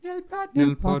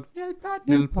Nilpod, Nilpod,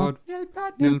 Nilpod,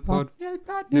 Nilpod, Nilpod,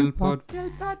 Nilpod,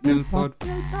 Nilpod,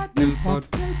 Nilpod,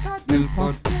 Nilpod,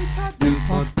 Nilpod,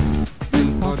 Nilpod,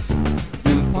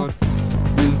 Nilpod,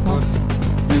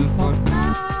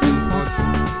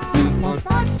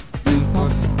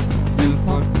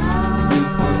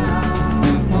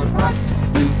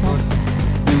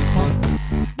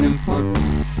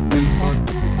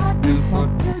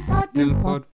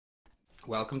 Nilpod.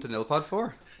 Welcome to Nilpod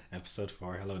 4. Episode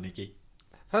 4. Hello, Nikki.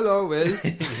 Hello, Will.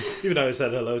 Even though I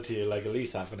said hello to you like at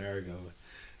least half an hour ago.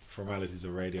 Formalities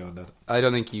of radio and that. I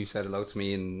don't think you said hello to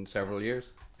me in several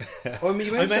years. I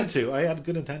meant to. I had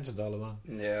good intentions all along.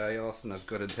 Yeah, I often have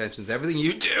good intentions. Everything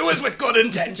you do is with good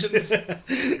intentions.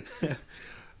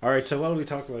 Alright, so what will we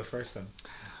talk about first then?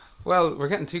 Well, we're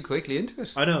getting too quickly into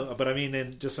it. I know, but I mean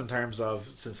in terms of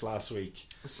since last week.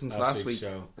 Since last week's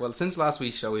show. Well, since last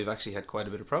week's show, we've actually had quite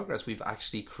a bit of progress. We've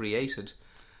actually created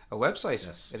a website.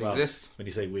 Yes. It Well, exists. when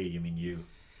you say we, you mean you.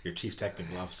 You're Chief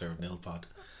Technical Officer of Nilpod.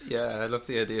 Yeah, I love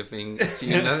the idea of being.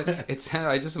 It's.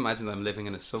 I just imagine I'm living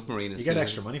in a submarine. You get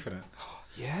extra money for that.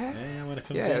 Yeah. Yeah, when it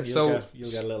comes Yeah, in, so- you'll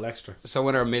get a little extra. So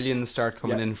when our millions start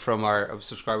coming Yeah. in from our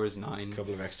subscribers, 9. A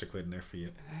couple of extra quid in there for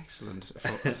you. Excellent.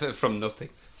 From nothing.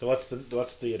 So what's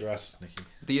the address, Nikki?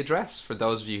 The address, for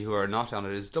those of you who are not on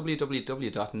it, is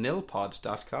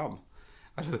www.nilpod.com.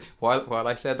 While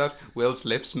I said that, Will's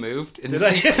lips moved in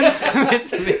sequence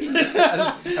with me,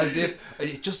 as if,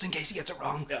 just in case he gets it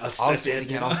wrong, Yeah, I'll say it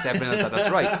again, I'll step in. That's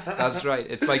right.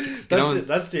 It's like,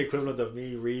 That's the equivalent of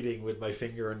me reading with my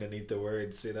finger underneath the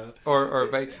words, you know. Or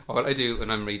what I do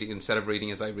when I'm reading, instead of reading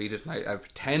as I read it, I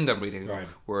pretend I'm reading Right.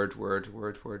 word. But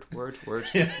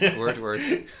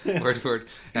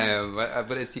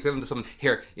it's the equivalent of someone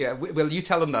here. Yeah, Will you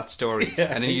tell them that story,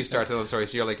 and then you start telling the story.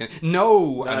 So you're like,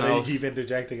 no, And then you keep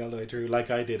interjecting all the way through, like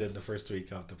I did in the first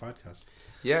week of the podcast.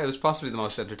 yeah, it was possibly the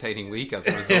most entertaining week as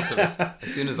a result of it.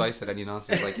 As soon as I said any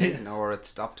nonsense, like, ignore it,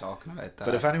 stop talking about that.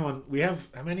 But if anyone, we have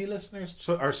how many listeners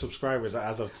or subscribers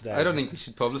as of today? I don't think we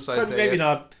should publicise But that. maybe yet.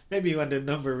 not. Maybe when the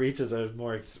number reaches a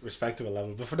more respectable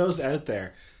level. But for those out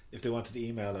there, if they wanted to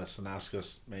email us and ask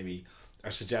us maybe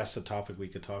or suggest a topic we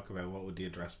could talk about, what would the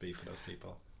address be for those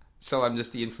people? So I'm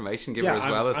just the information giver as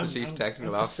well as the chief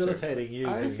technical officer. Facilitating you.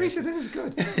 I appreciate this is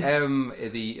good.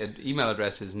 The email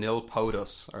address is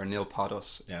nilpodus or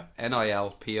nilpodus. Yeah.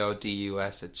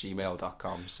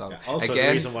 nilpodus@gmail.com. So Yeah, also the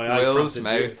again, reason why I Will's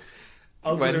prompted you- mouth.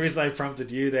 Also, went- the reason I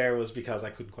prompted you there was because I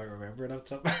couldn't quite remember it off the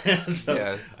top of my head. So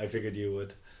Yeah. I figured you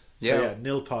would. Yeah. So yeah,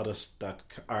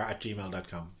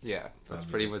 nilpodus@gmail.com. Yeah, that's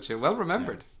pretty much it. Well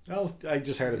remembered. Well, I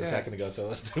just heard it a Yeah. second ago, so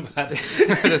it's too bad.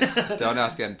 Don't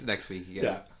ask again next week again.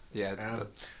 Yeah. Yeah.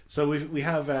 So we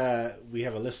have a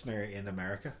listener in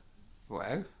America.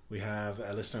 Wow. We have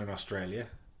a listener in Australia.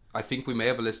 I think we may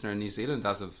have a listener in New Zealand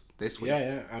as of this week.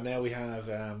 Yeah, and now we have,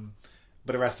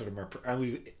 but the rest of them are, and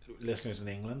we've listeners in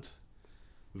England.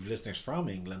 We've listeners from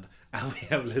England, and we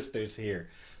have listeners here.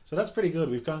 So that's pretty good.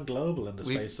 We've gone global in the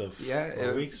space of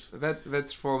 4 weeks. About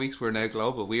 4 weeks, we're now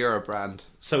global. We are a brand.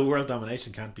 So world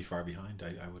domination can't be far behind,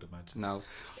 I would imagine. No.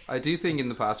 I do think in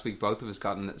the past week both of us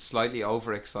gotten slightly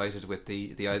overexcited with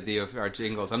the idea of our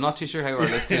jingles. I'm not too sure how our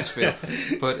listeners feel,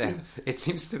 but it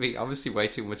seems to be obviously way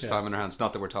too much time on our hands.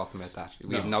 Not that we're talking about that.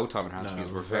 We have no time on our hands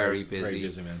because we're very busy. Very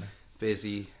busy men.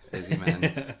 Busy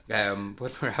man.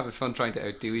 But we're having fun trying to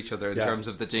outdo each other in terms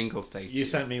of the jingle stage. You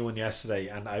sent me one yesterday,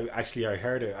 and I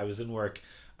heard it. I was in work,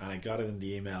 and I got it in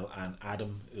the email, and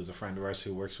Adam, who's a friend of ours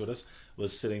who works with us,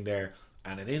 was sitting there,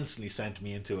 and it instantly sent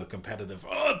me into a competitive,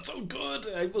 oh, it's so good,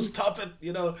 I must top it,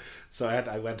 you know. So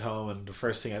I went home, and the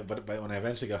first thing, but when I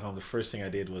eventually got home, the first thing I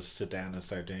did was sit down and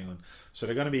start doing one. So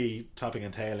they're going to be topping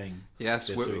and tailing. Yes,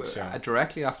 this week's show.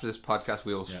 Directly after this podcast,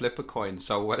 we will flip a coin.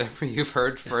 So whatever you've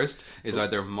heard first is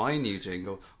either my new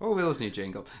jingle or Will's new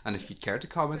jingle. And if you'd care to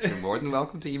comment, you're more than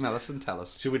welcome to email us and tell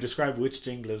us. Should we describe which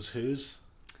jingle is whose?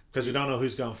 Because we don't know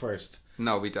who's gone first.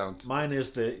 No, we don't. Mine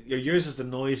is yours is the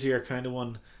noisier kind of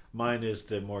one. Mine is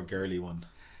the more girly one.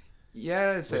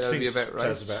 Yeah, I'd say that'd be about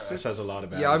right. Says a lot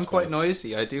about Yeah, us, I'm quite but-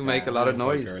 noisy. I do make a lot of I'm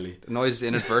quite noise. girly. The noise is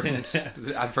inadvertent,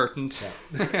 advertent.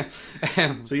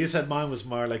 So you said mine was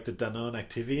more like the Danone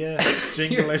Activia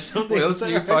jingle or something. Will's Is that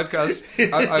new right? podcast.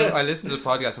 I listened to the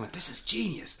podcast and went, this is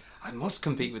genius. I must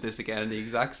compete with this again in the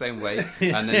exact same way.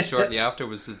 And then shortly after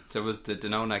there was the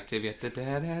Danone Activia.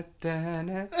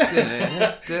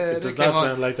 It does not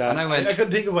sound like that. And I went, I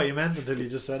couldn't think of what you meant until you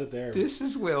just said it there. this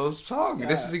is Will's song.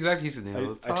 This is exactly his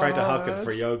name. I tried to hawk it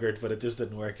for yogurt, but it just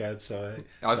didn't work out. So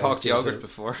I've hawked yogurt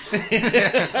before.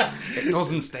 It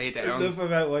doesn't stay down. Enough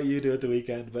about what you do at the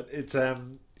weekend, but it's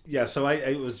yeah, so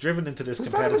I was driven into this Was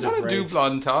competitive that a rage. double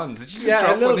entendre? Did you just Yeah,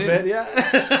 drop a little one in? bit, yeah.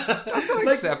 That's not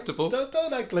Like, acceptable.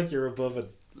 Don't act like you're above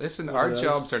it. Listen, One our of those.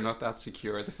 jobs are not that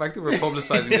secure. The fact that we're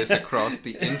publicising this across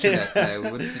the internet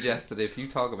now would suggest that if you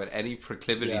talk about any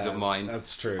proclivities of mine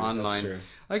that's true. online, That's true.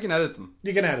 I can edit them.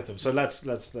 You can edit them. So let's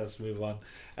move on.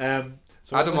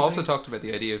 So what Adam was I also saying? talked about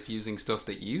the idea of using stuff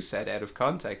that you said out of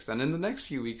context, and in the next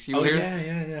few weeks you'll Oh hear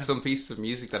yeah. some pieces of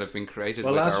music that have been created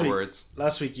Well, with last our week- words.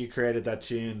 Last week you created that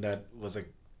tune that was a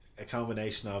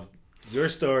combination of your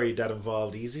story that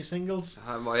involved easy singles.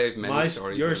 I have many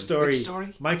stories. Your in- story, Which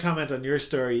story? my comment on your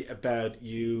story about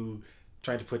you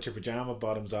trying to put your pajama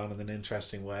bottoms on in an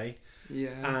interesting way, Yeah.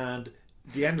 and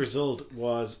the end result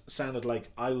sounded like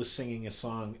I was singing a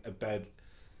song about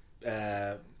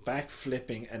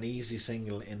backflipping an easy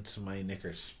single into my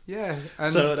knickers. Yeah.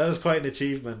 And So that was quite an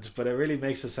achievement, but it really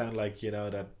makes it sound like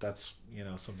that's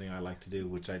something I like to do,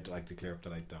 which I'd like to clear up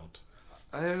that I don't.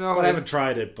 I don't know. Well, I haven't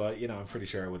tried it, but I'm pretty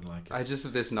sure I wouldn't like it. I just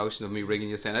have this notion of me ringing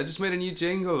you saying, I just made a new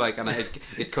jingle, like, and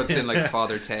it cuts in like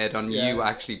Father Ted on Yeah. you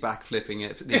actually backflipping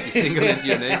it, the single into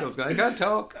your nickels, going, I can't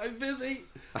talk. I'm busy.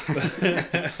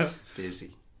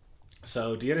 Busy.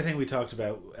 So the other thing we talked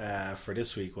about for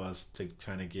this week was to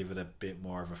kind of give it a bit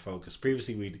more of a focus.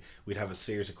 Previously, we'd have a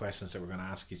series of questions that we're going to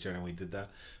ask each other, and we did that.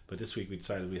 But this week we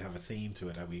decided we'd have a theme to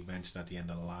it that we mentioned at the end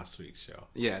of the last week's show.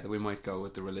 Yeah, that we might go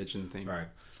with the religion thing. Right.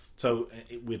 So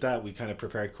with that, we kind of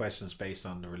prepared questions based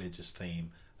on the religious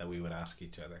theme that we would ask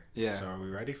each other. Yeah. So are we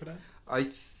ready for that? I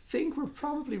think we're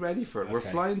probably ready for it. We're Okay.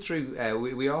 flying through.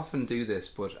 We often do this,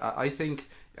 but I think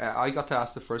I got to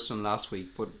ask the first one last week.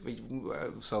 But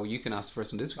so you can ask the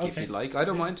first one this week if Okay. you'd like. I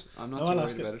don't mind. I'm not No, too I'll worried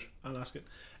ask it. about it. I'll ask it.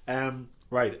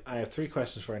 Right. I have 3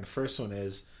 questions for you. And the first one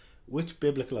is, which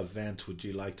biblical event would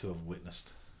you like to have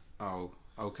witnessed? Oh,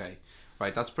 okay.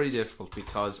 Right, that's pretty difficult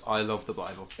because I love the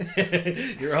Bible.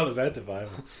 You're all about the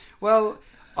Bible. Well,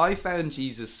 I found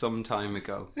Jesus some time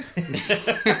ago.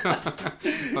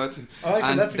 But,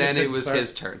 and that's a good then thing it to was start.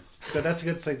 his turn. So that's a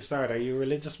good thing to start. Are you a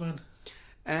religious man?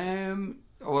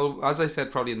 Well, as I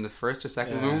said, probably in the first or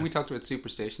second. Yeah. Remember we talked about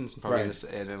superstitions, and probably Right.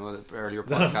 in an earlier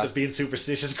Not podcast. that being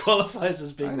superstitious qualifies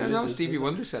as being I don't religious. know. Stevie does it?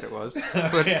 Wonder said it was,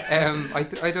 but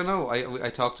I don't know. I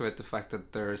talked about the fact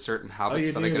that there are certain habits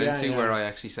you that I do, get yeah, into yeah. where I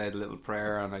actually said a little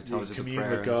prayer and I You told you the commune prayer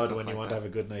with and God stuff when you like want that. to have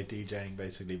a good night DJing,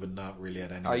 basically, but not really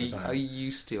at any other I time.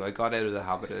 used to. I got out of the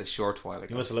habit a short while You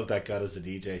ago. must have loved that God as a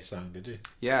DJ song, did you?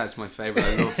 Yeah, it's my favourite.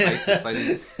 I love Faithless. I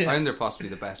think they're possibly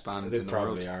the best bands They in the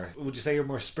probably world. are. Would you say you're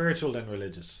more spiritual than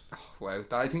religious? Wow,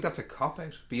 I think that's a cop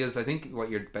out because I think what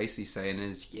you're basically saying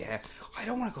is, yeah, I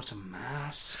don't want to go to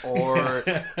mass or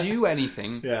do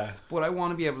anything, Yeah. but I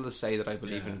want to be able to say that I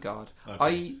believe Yeah. in God.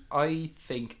 Okay. I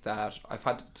think that I've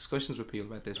had discussions with people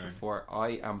about this before.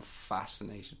 I am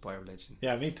fascinated by religion.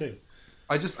 Yeah, me too.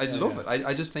 I love yeah. it.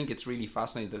 I just think it's really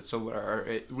fascinating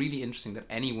that really interesting that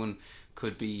anyone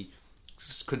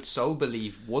could so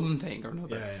believe one thing or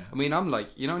another. Yeah, yeah. I mean, I'm like,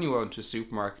 when you go into a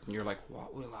supermarket and you're like,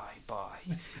 what will I buy?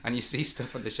 And you see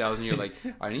stuff on the shelves and you're like,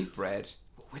 I need bread.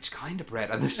 Which kind of bread?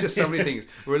 And there's just so many things.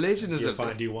 Religion is You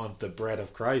find you want the bread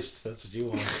of Christ. That's what you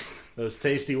want. Those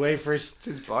tasty wafers. it's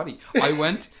his body. I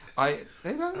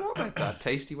don't know about that.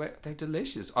 Tasty way. They're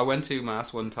delicious. I went to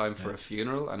mass one time for a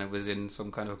funeral and it was in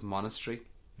some kind of monastery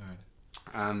Right.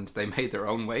 and they made their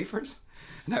own wafers.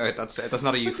 No, that's not a But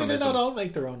do they euphemism. not all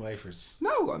make their own wafers?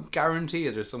 No, I guarantee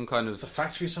you there's some kind It's a of...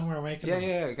 factory somewhere making Yeah, them?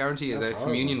 yeah, I guarantee you. That's The horrible.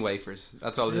 communion wafers.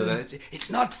 That's all. It's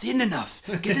not thin enough.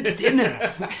 Get it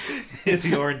thinner.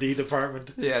 The R&D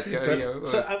department. Yeah,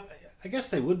 So I guess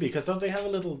they would be, because don't they have a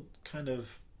little kind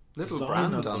of little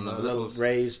design brand on them. a little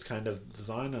raised kind of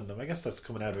design on them? I guess that's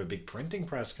coming out of a big printing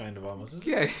press kind of almost, isn't it?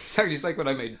 Yeah, exactly. It's like when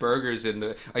I made burgers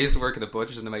I used to work at a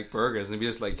butcher's and they make burgers and it'd be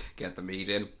just like, get the meat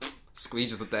in,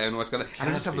 squeezes it down, what's going to... And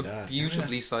I just have Can't a be that,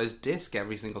 beautifully sized disc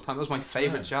every single time. That was my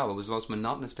favourite mad. job. It was the most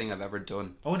monotonous thing I've ever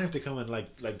done. I wonder if they come in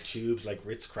like tubes, like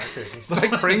Ritz crackers and It's stuff.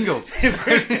 like Pringles.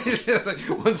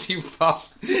 Like, once you pop,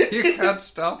 you can't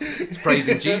stop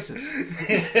praising Jesus.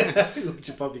 Which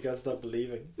you probably can't stop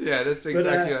believing. Yeah, that's But,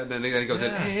 exactly it. And then it goes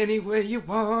in, any way you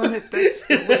want it, that's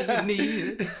the way you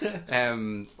need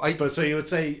it. But so you would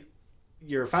say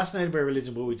you're fascinated by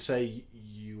religion, but would you say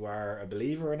you are a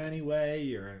believer in any way?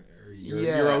 You're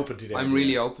open to that? I'm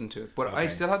really open to it. But I Okay.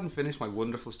 still hadn't finished my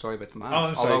wonderful story about the mass. Oh,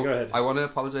 I'm sorry, Although go ahead. I want to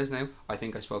apologise now. I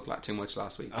think I spoke too much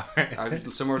last week.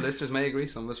 Alright. Some of our listeners may agree,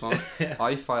 some of us won't.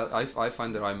 I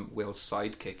find that I will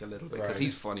sidekick a little bit because Right.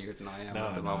 he's funnier than I am No,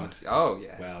 at the no. moment. Oh,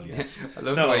 yes. Well, yes. I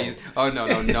love No. the way you... Oh,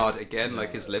 no, nod again,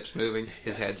 like his lips moving,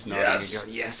 his head's nodding. Yes. And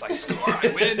going, yes, I score, I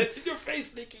win. Your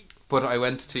face, Nicky. But I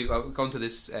went to going to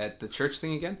this the church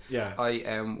thing again. Yeah.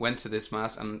 I went to this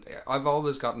mass, and I've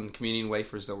always gotten communion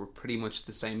wafers that were pretty much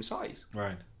the same size.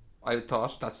 Right. I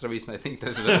thought that's the reason I think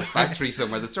there's a little factory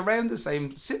somewhere that's around the same,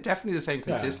 definitely the same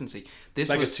consistency. This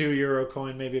Like was a €2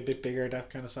 coin, maybe a bit bigger,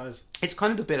 that kind of size. It's kind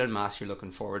of the bit of mass you're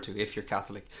looking forward to if you're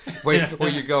Catholic, where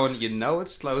you're going,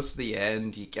 it's close to the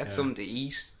end, you get something to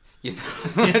eat, and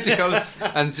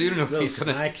soon enough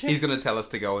he's gonna tell us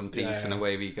to go in peace, and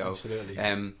away we go.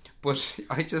 Absolutely. But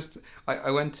I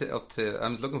went I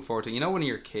was looking forward to, when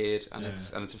you're a kid and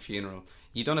it's a funeral,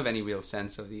 you don't have any real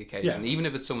sense of the occasion. Even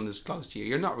if it's someone that's close to you,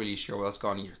 you're not really sure what's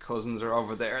going on. Your cousins are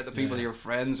over there, the people you're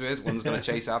friends with. One's going to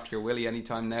chase after your willy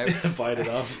anytime now. Bite it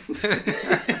off.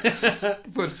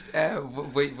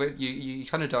 But you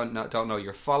kind of don't know.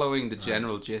 You're following the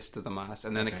general gist of the mass,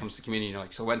 and then it comes to communion. You're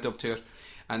like, so I went up to it,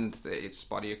 and it's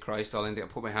body of Christ. All in there. I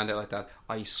put my hand out like that.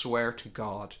 I swear to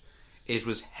God, it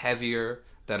was heavier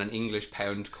than an English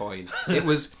pound coin. It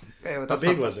was. How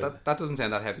big was it? That doesn't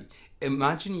sound that heavy.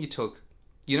 Imagine you took.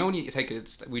 When you take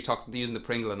it, we talked using the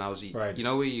Pringle analogy. Right.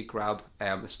 Where you grab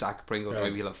a stack of Pringles, and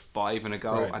maybe you'll have 5 in a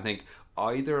go, and think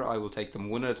either I will take them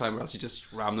one at a time, or else you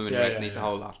just ram them in and eat the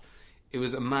whole lot. It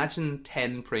was, imagine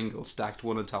 10 Pringles stacked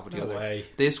one on top of the other. Way.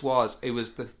 It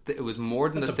was more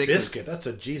than That's the thickness. Biscuit. That's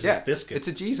a Jesus biscuit. It's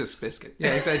a Jesus biscuit.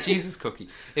 Yeah, it's a Jesus cookie.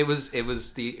 It was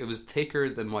thicker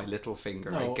than my little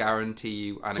finger. I guarantee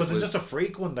you. And was it just a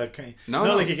freak one that came? No.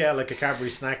 Like you get like a Cadbury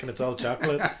snack and it's all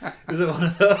chocolate. Is it one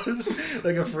of those?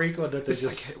 Like a freak one that they it's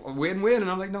just like win-win,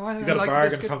 and I'm like, no, I you got like a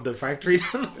bargain biscuit from the factory.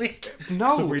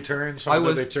 No, some returns from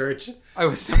the church. I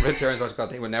was some returns. I was God,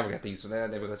 they would never get these. They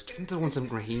would go, get the ones some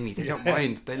grahini. They don't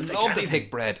mind. They love the thick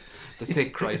bread, the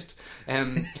thick Christ.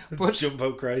 But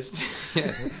Jumbo Christ.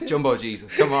 Yeah, Jumbo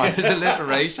Jesus. Come on, there's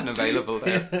alliteration available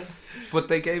there. But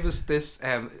they gave us this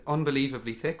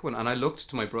unbelievably thick one, and I looked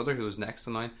to my brother who was next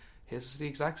in line. His was the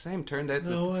exact same. Turned out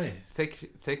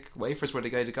thick wafers were the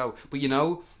way to go. But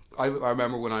I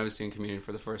remember when I was doing communion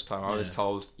for the first time, I was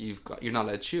told you're not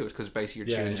allowed to chew it, because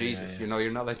basically you're chewing Jesus. You're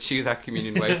not allowed to chew that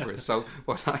communion wafer. So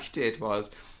what I did was,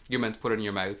 you're meant to put it in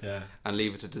your mouth and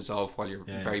leave it to dissolve while you're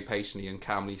very patiently and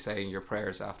calmly saying your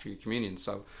prayers after your communion.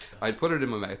 So I put it in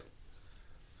my mouth,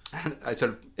 and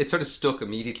it sort of stuck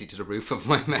immediately to the roof of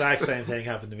my mouth. Exact same thing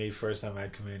happened to me first time I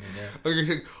had communion.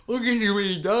 I'm getting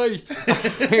really nice.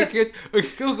 I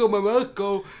still got my mouth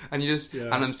go, and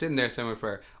and I'm sitting there saying my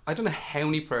prayer. I don't know how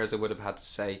many prayers I would have had to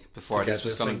say before this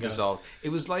was going to dissolve. It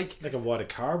was like a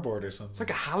cardboard or something. It's like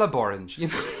a halib orange, you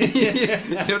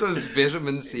know those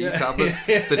vitamin C tablets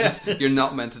that just you're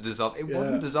not meant to dissolve. It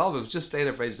wouldn't dissolve. It was just staying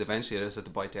there for ages. Eventually, I just had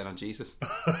to bite down on Jesus.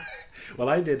 Well,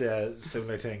 I did a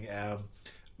similar thing.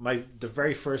 The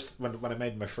very first when I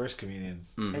made my first communion.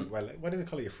 Well, why do they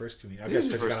call it your first communion? I guess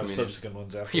they're going to have subsequent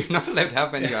ones after. You're not allowed to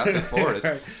have any before it.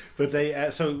 Right.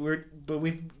 But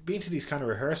we've been to these kind of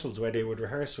rehearsals where they would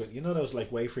rehearse with those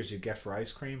like wafers you get for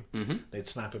ice cream. Mm-hmm. They'd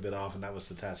snap a bit off, and that was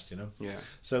the test. Yeah.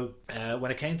 So when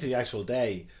it came to the actual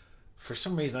day, for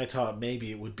some reason I thought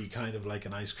maybe it would be kind of like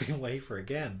an ice cream wafer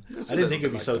again. I didn't think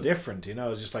it'd be so different. It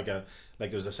was just like it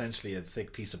was essentially a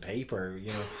thick piece of paper.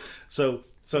 So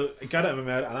I got it in my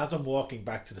mouth, and as I'm walking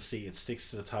back to the seat, it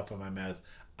sticks to the top of my mouth,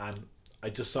 and I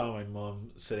just saw my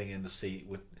mum sitting in the seat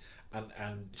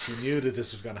and she knew that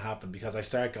this was going to happen, because I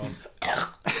started going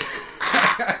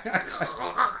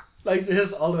like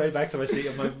this all the way back to my seat,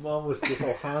 and my mum was with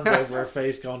her hands over her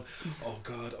face going, oh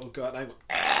God, and I'm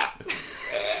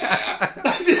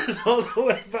just all the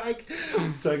way back.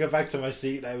 So I got back to my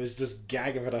seat, and I was just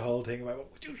gagging for the whole thing. I'm like,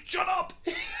 would you shut up?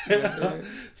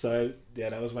 So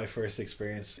that was my first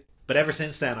experience. But ever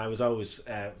since then, I was always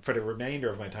for the remainder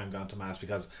of my time gone to Mass,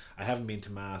 because I haven't been to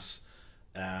Mass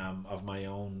of my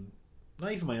own,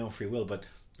 not even my own free will, but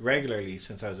regularly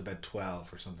since I was about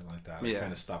 12 or something like that. I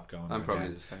kind of stopped going. I'm probably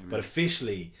the same. But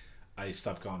officially, I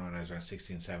stopped going when I was around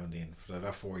 16, 17. For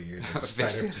about 4 years. But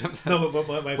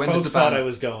my folks thought I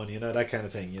was going, that kind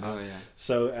of thing, Oh, yeah.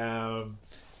 So,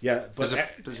 but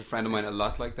there's a friend of mine a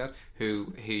lot like that,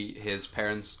 who his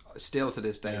parents still to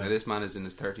this day, now this man is in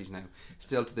his 30s now,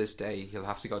 still to this day he'll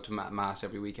have to go to Mass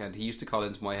every weekend. He used to call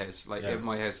into my house,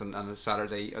 on a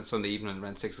Saturday and Sunday evening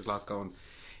around 6 o'clock going,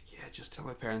 just tell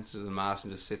my parents to do the Mass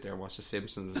and just sit there and watch The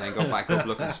Simpsons, and then go back up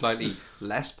looking slightly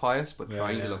less pious, but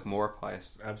trying to look more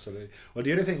pious. Absolutely. Well,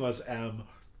 the other thing was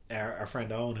our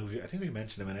friend Owen, who I think we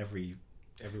mentioned him in every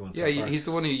once. Yeah, he's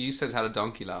the one who you said had a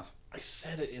donkey laugh. I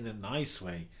said it in a nice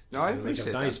way. No, I There's like a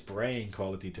appreciate nice that. brain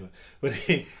quality to it. But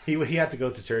he had to go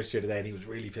to church the other day, and he was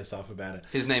really pissed off about it.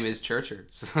 His name is Churcher.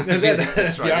 So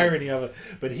That's right. the irony of it.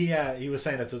 But he was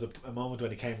saying that there was a moment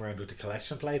when he came around with the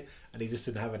collection plate, and he just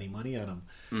didn't have any money on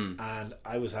him. And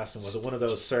I was asking, was it one of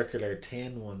those circular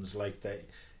tin ones, like the,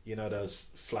 you know, those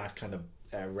flat kind of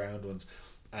round ones?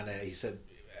 And he said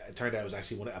it turned out it was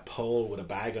actually a pole with a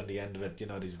bag on the end of it, you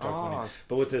know, that you drop money.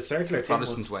 But with the circular tin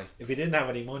Protestant ones, way. if you didn't have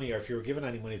any money, or if you were given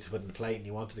any money to put in the plate and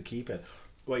you wanted to keep it,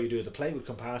 what you do is the plate would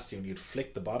come past you and you'd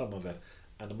flick the bottom of it,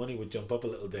 and the money would jump up a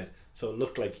little bit, so it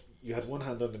looked like you had one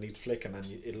hand underneath flicking, and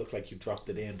it looked like you dropped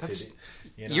it in.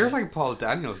 You know? You're like Paul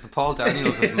Daniels, the Paul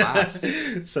Daniels of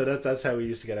maths. So that's how we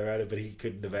used to get around it, but he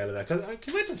couldn't avail of that. Because I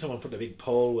can imagine someone putting a big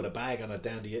pole with a bag on it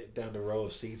down the row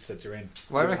of seats that you're in.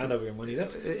 Well, I You reckon hand over your money.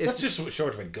 That's just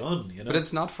short of a gun, you know. But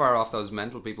it's not far off those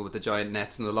mental people with the giant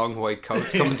nets and the long white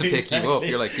coats coming to pick you up.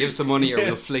 You're like, give some money or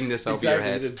we'll fling this over your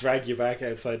head. To drag you back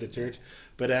outside the church.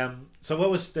 But so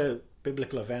what was the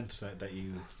biblical event that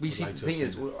you We would see, like the to thing have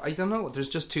is, seen? well, I don't know. There's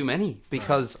just too many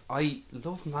because I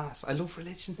love mass. I love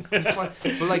religion. But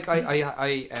like I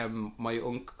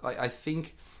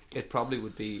think it probably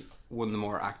would be one of the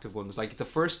more active ones. Like the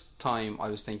first time I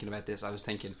was thinking about this, I was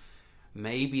thinking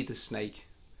maybe the snake,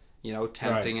 you know,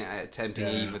 tempting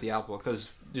Eve with the apple,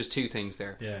 because there's two things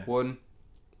there. Yeah. One,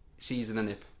 she's in a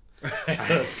nip.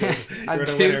 That's good. And You're the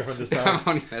two, winner from the start. I'm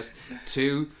only messing.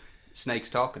 Two, snakes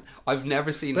talking. I've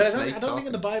never seen But a I snake don't talking. think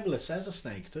in the Bible it says a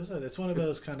snake, does it? It's one of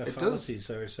those kind of It does. fallacies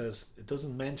where it says it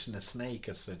doesn't mention a snake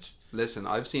as such. Listen,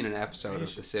 I've seen an episode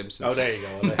of The Simpsons. Oh, there you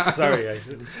go. Well, sorry.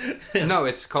 No,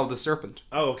 it's called The Serpent.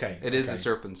 Oh, okay. It is okay. the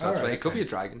serpent. So All that's right, right. It could okay. be a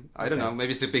dragon. I don't Okay. know.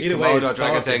 Maybe it's a big Either way, Komodo it's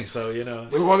dragon talking, thing. so you know.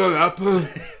 We want an apple.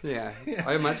 Yeah,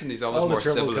 I imagine he's always All the more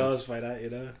trouble civil. caused by that, you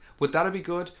know. But that'd be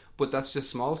good. But that's just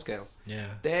small scale. Yeah.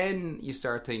 Then you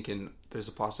start thinking there's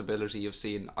a possibility of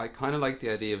seeing. I kind of like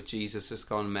the idea of Jesus just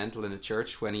going mental in a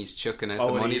church when he's chucking out the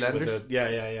and money he- with lenders.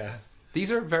 yeah. These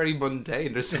are very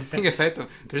mundane. There's something about them.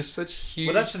 There's such huge.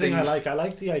 Well, that's the thing I things. like. I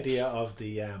like the idea of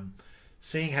the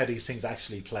seeing how these things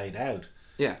actually played out.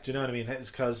 Yeah. Do you know what I mean?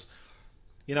 It's because,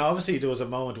 you know, obviously there was a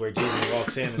moment where Jesus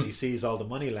walks in and he sees all the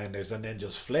money lenders and then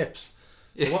just flips.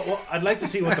 Yeah. What I'd like to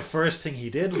see what the first thing he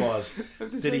did was. I'm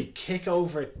just Did he saying. kick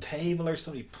over a table or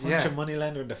something? Punch Yeah. a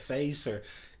moneylender in the face, or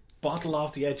bottle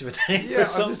off the edge of a table? Yeah, or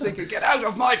something? I'm just thinking, get out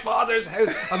of my father's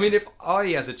house. I mean, if I,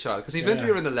 as a child, because he's been Yeah.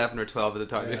 around 11 or 12 at the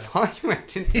time, Yeah. if I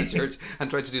went into the church and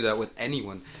tried to do that with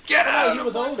anyone, get out He of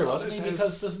was my older, father's wasn't he? house.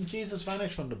 Because doesn't Jesus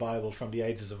vanish from the Bible from the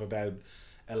ages of about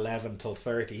 11 till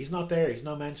 30? He's not there. He's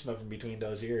no mention of him between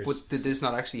those years. But did this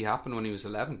not actually happen when he was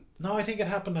 11? No, I think it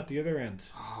happened at the other end.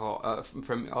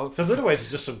 Because otherwise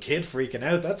it's just some kid freaking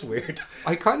out. That's weird.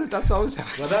 I kind of, that's always how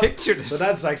But, I pictured it. but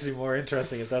that's actually more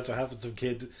interesting if that's what happened. Some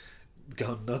kid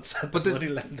going nuts at But the the- money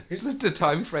lenders. The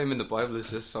time frame in the Bible is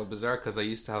just so bizarre, because I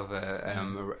used to have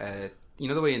you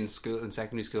know the way in school, in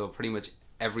secondary school, pretty much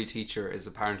every teacher is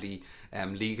apparently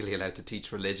legally allowed to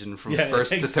teach religion from Yeah,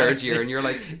 first to third exactly. year, and you're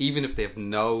like, even if they have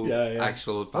no Yeah.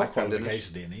 actual What background in it.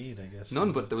 qualification do you need, I guess?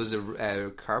 None, but there was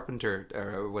a carpenter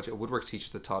or a woodwork teacher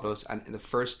that taught us, and in the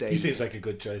first day, He seems like a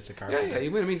good choice of carpenter. yeah, I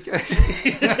mean,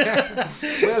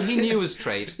 well, he knew his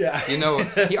trade. Yeah. You know,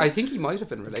 I think he might have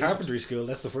been related. Carpentry school,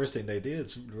 that's the first thing they do.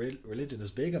 It's religion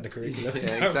is big on the curriculum.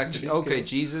 Yeah, exactly. Carpentry Okay, school.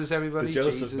 Jesus, everybody. The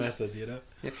Joseph Jesus. method, you know.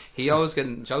 Yeah. He always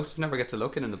Joseph never gets a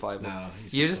look in the Bible. No,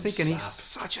 he's You're just just some thinking he's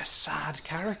sap. such a sad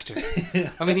character.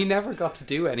 I mean, he never got to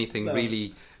do anything No.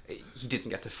 really. He didn't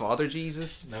get to father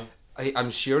Jesus. No.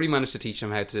 I'm sure he managed to teach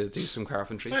him how to do some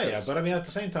carpentry. Yeah, but I mean, at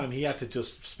the same time, he had to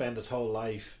just spend his whole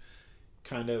life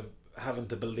kind of having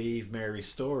to believe Mary's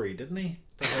story, didn't he?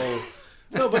 The whole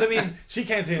no, but I mean, she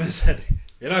came to him and said,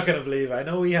 "You're not going to believe it. I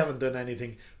know we haven't done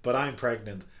anything, but I'm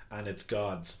pregnant, and it's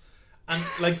God's." And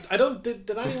like, I don't. Did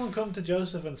anyone come to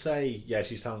Joseph and say, "Yeah,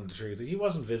 she's telling the truth"? He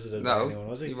wasn't visited by No, anyone,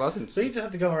 was he? he wasn't. So he just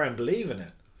had to go around believing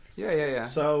it. Yeah.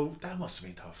 So that must have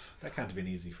been tough. That can't have been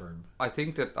easy for him. I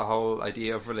think that the whole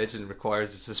idea of religion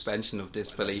requires a suspension of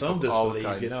disbelief. Some of all disbelief,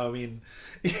 kinds. you know. I mean,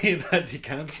 that you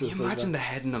can't. Can you imagine the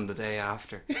heading him the day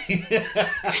after? You're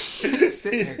just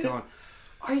sitting there going,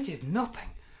 I did nothing.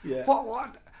 Yeah.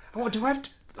 What do I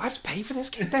have to pay for this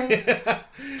kid now?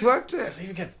 Do I have to? Does he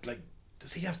even get like?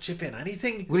 Does he have chip in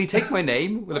anything? Will he take my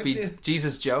name? Will it be What do-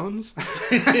 Jesus Jones? I'm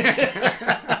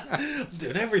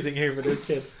doing everything here for this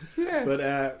kid. Yeah. But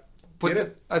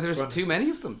There's go on. too many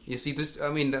of them. You see, I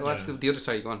mean, what's Yeah. the other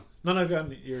side? Go on. No, go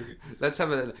on. You're. Let's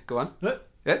have a go on. No,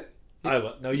 Yeah. I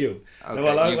will. No, you. Okay, no,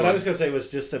 well, you what go I on. was going to say was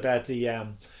just about the.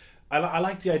 I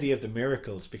like the idea of the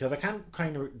miracles because I can't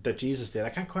kind of that Jesus did. I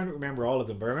can't quite remember all of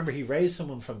them, but I remember he raised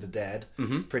someone from the dead.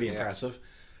 Mm-hmm. Pretty Yeah. impressive.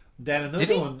 Then another Did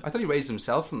he? one. I thought he raised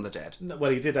himself from the dead. No, well,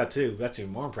 he did that too. That's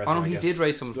even more impressive. Oh no, I he guess. did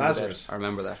raise someone from Lazarus. the dead. I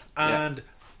remember that. And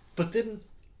but didn't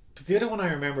the other one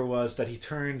I remember was that he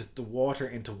turned the water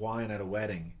into wine at a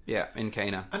wedding. Yeah, in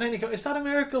Cana. And then you go, is that a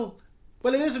miracle?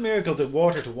 Well, it is a miracle, the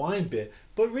water to wine bit,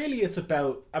 but really it's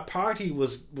about a party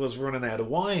was running out of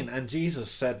wine, and Jesus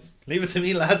said, "Leave it to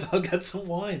me, lads. I'll get some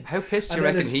wine." How pissed do And you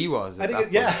then reckon it's- he was? I At think that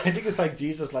it, yeah, point? I think it's like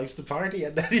Jesus likes to party,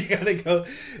 and then you gotta go,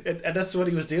 and that's what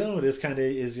he was dealing with. His kind of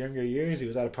his younger years. He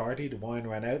was at a party, the wine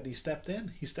ran out, and he stepped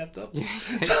in. He stepped up.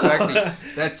 Exactly.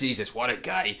 That Jesus, what a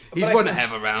guy. He's But one to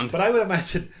have around. But I would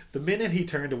imagine the minute he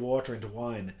turned the water into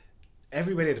wine,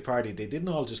 everybody at the party, they didn't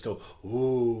all just go,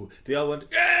 "Ooh!" They all went,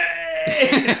 "Yay!"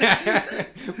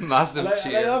 Massive And I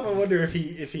cheer. often wonder if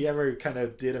he ever kind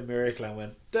of did a miracle and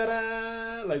went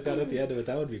 "da-da" like that at the end of it.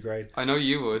 That would be great. I know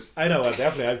you would. I know. Well,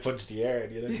 definitely, I'd punch the air.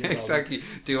 And, give it all Exactly.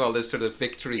 Do all this sort of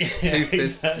victory. Yeah, Two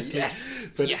fists. exactly. Yes.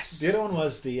 But yes. the other one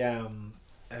was the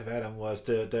about him was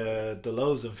the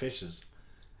loaves and fishes.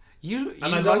 You I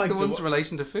like don't the like the ones in wa-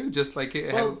 relation to food, just like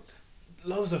how. Well,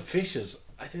 loaves and fishes.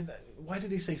 I didn't. Why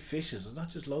did he say fishes and not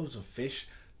just loaves and fish?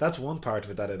 That's one part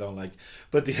of it that I don't like.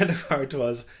 But the other part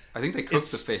was, I think they cooked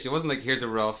it's- the fish. It wasn't like here's a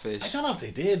raw fish. I don't know if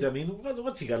they did. I mean,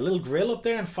 what's he got? A little grill up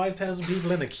there and 5,000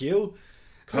 people in a quee?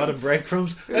 Caught in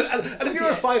breadcrumbs. And if you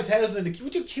were 5,000 in the queue,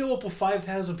 would you queue up with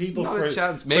 5,000 people Not for a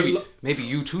chance. for Maybe lo- maybe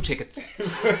you 2 tickets.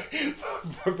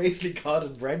 for basically caught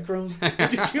in breadcrumbs?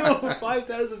 Would you queue up with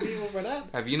 5,000 people for that?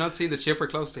 Have you not seen the chipper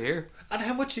close to here? And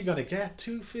how much are you going to get?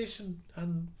 2 fish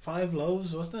and 5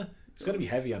 loaves, wasn't it? It's going to be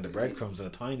heavy on the breadcrumbs and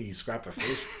a tiny scrap of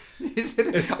fish. Is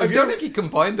it? I don't think he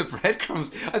combined the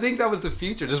breadcrumbs. I think that was the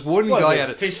future. Just one What, guy the at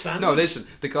it. fish sandwich? No, listen.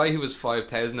 The guy who was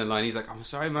 5,000 in line. He's like, "I'm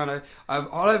sorry, man.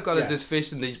 All I've got is Yeah. this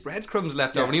fish and these breadcrumbs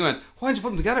left Yeah. over." And he went, "Why don't you put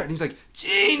them together?" And he's like,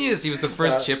 "Genius!" He was the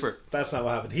first chipper. That's not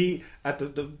what happened. He at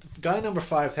the guy number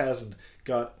 5,000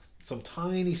 got some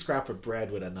tiny scrap of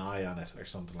bread with an eye on it or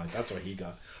something like that. That's what he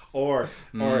got. Or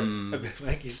a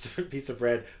Mackey's piece of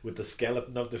bread with the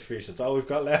skeleton of the fish. That's all we've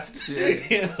got left. Yeah.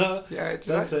 You know? Yeah,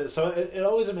 That's it. So it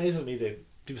always amazes me that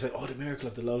people say, "Oh, the miracle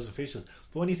of the loaves and fishes."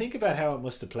 But when you think about how it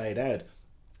must have played out,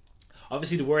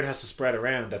 obviously the word has to spread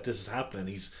around that this is happening.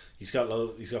 He's got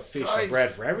fish Guys. and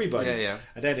bread for everybody. Yeah, yeah.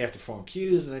 And then they have to form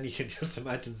queues, and then you can just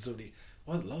imagine somebody.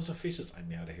 What, loaves of fishes? I'm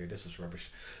out of here. This is rubbish.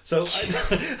 So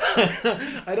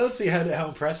I don't see how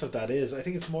impressive that is. I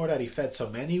think it's more that he fed so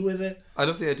many with it. I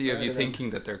love the idea of Rather you than- thinking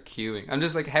that they're queuing. I'm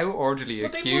just like, how orderly a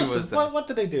But they queue must was have. that? What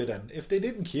did they do then? If they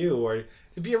didn't queue, or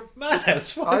it'd be a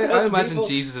madhouse. I 5,000 imagine people.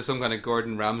 Jesus as some kind of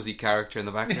Gordon Ramsay character in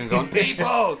the background going,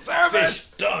 "People, service,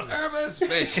 Fish, done." service,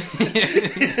 fish." Yeah,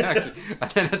 exactly.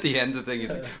 And then at the end of the thing, he's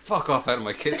like, "Fuck off out of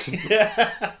my kitchen."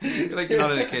 You're like, you're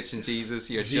not in a kitchen, Jesus.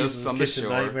 You're Jesus' just on the kitchen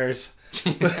shore. nightmares.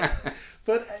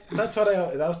 But that's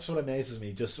what amazes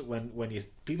me. Just when you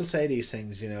people say these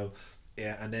things, yeah,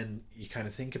 and then you kind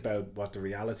of think about what the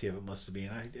reality of it must have been.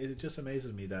 It just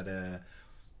amazes me that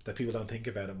people don't think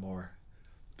about it more.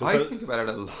 But I so- think about it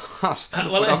a lot,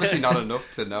 Well, but obviously not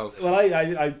enough to know. Well,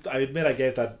 I admit I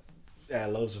gave that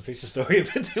loaves of fish story a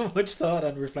bit too much thought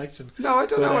and reflection. No, I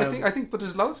don't But, know. I think, but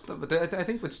there's loads. But I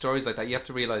think with stories like that, you have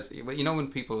to realize.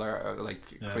 When people are like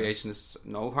Yeah. creationists,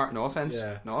 no offense,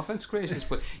 Yeah. no offense, creationists,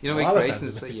 but No, when I'll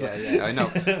creationists, offend yeah, I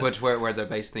know, but where they're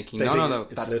based thinking, They no,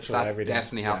 think it's literal that everything.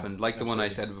 definitely Yeah, happened. Like the one I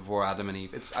absolutely. said before, Adam and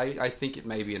Eve. I think it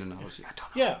may be an analogy. I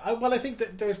don't know. Yeah, I think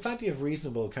that there's plenty of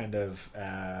reasonable kind of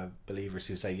believers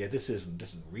who say, yeah, this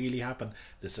doesn't really happen.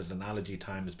 This is an analogy.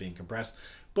 Time is being compressed,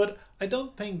 but I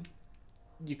don't think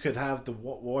you could have the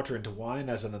water into wine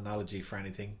as an analogy for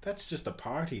anything. That's just a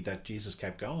party that Jesus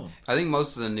kept going. I think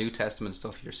most of the New Testament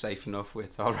stuff you're safe enough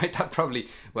with. All right, that probably.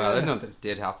 Well, I don't know that it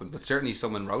did happen, but certainly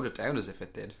someone wrote it down as if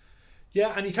it did.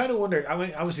 Yeah, and you kind of wonder. I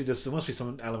mean, obviously, there must be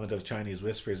some element of Chinese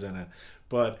whispers in it,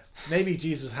 but maybe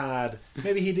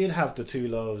maybe he did have the 2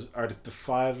 loaves or the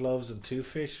 5 loaves and 2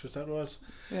 fish. Was that what it was?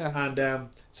 Yeah. And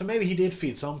so maybe he did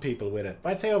feed some people with it. But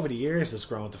I'd say over the years it's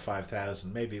grown to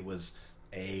 5,000. Maybe it was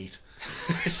 8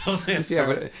 or something. Yeah,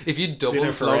 but if you double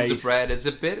Dinner for loaves 8. of bread, it's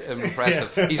a bit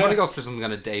impressive. Yeah. He's going to go for some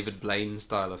kind of David Blaine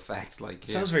style effect, like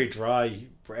It sounds very dry.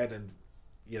 Bread and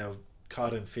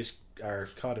caught in fish or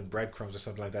caught in breadcrumbs or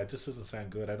something like that. It just doesn't sound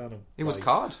good. I don't know. it was why.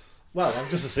 cod. Well, I'm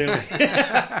just assuming.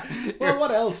 Well,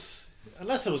 what else?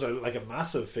 Unless it was like a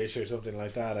massive fish or something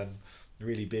like that, and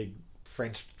really big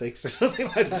French sticks or something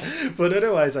like that. But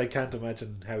otherwise, I can't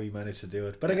imagine how he managed to do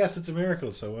it. But I guess it's a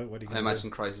miracle. So what do you? I imagine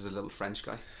Christ is a little French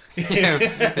guy.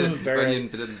 Little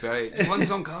beret. Little beret. You want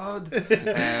some cod?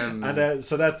 And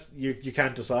so that's you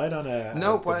can't decide on a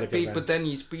No, public but event. then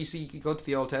you see, you go to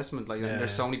the Old Testament, like Yeah, there's yeah.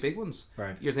 so many big ones.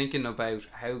 Right. You're thinking about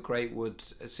how great would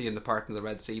seeing the part in the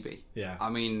Red Sea be? Yeah. I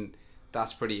mean,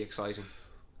 That's pretty exciting.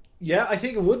 Yeah, I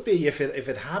think it would be if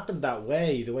it happened that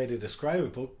way, the way they describe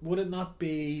it. But would it not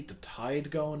be the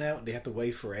tide going out and they have to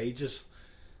wait for ages?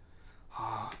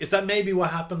 Is that maybe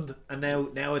what happened? And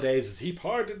nowadays, is he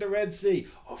parted the Red Sea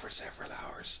over several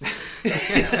hours?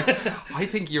 I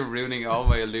think you're ruining all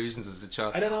my illusions as a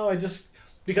child. I don't know.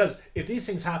 Because if these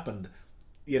things happened,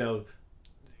 you know,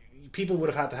 people would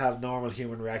have had to have normal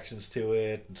human reactions to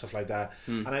it and stuff like that.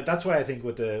 And that's why I think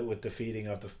with the feeding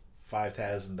of the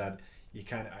 5,000 that you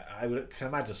can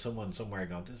imagine someone somewhere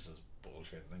going, this is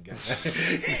bullshit, and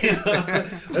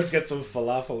let's get some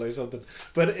falafel or something.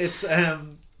 But it's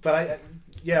but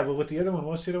with the other one,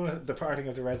 what's the other one? The parting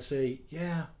of the Red Sea.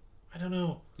 Yeah, I don't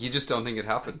know. You just don't think it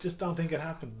happened. I just don't think it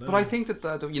happened. No. But I think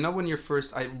that you know, when you're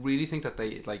first, I really think that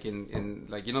they like in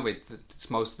like, you know,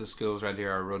 most of the schools around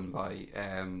here are run by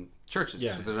churches.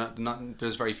 Yeah. They're not,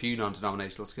 there's very few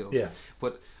non-denominational schools. Yeah.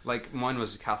 But like mine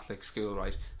was a Catholic school,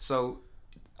 right? So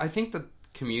I think that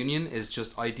communion is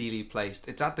just ideally placed.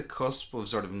 It's at the cusp of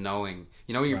sort of knowing.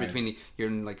 You know, you're you're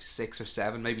in like 6 or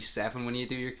 7, maybe 7 when you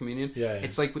do your communion. Yeah.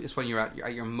 It's like it's when you're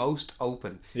at your most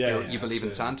open. Yeah, You believe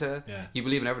in Santa. Yeah. You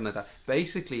believe in everything like that.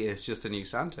 Basically, it's just a new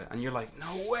Santa, and you're like,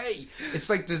 no way. It's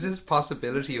like there's this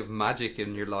possibility of magic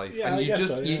in your life, Yeah, and you I guess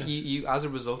just so, yeah. you as a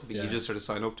result of it, Yeah. you just sort of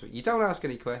sign up to it. You don't ask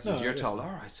any questions. No, You're I guess told, so.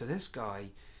 all right, so this guy.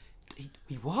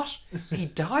 He what? He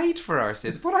died for our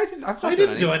sins. But I didn't. I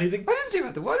didn't do anything. I didn't do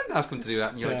anything. Well, I didn't ask him to do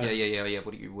that. And you're Yeah. like, yeah.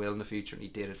 But you will in the future, and he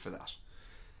did it for that.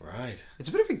 Right. It's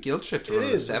a bit of a guilt trip to It run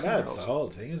with a is. The 7-year-old. whole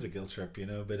thing is a guilt trip, you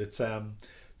know. But it's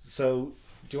So,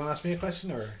 do you want to ask me a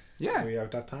question, or Yeah. are we out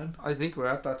that time? I think we're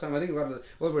at that time. I think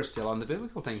we're still on the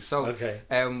biblical thing. So, Okay.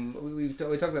 we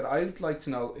talked about. I'd like to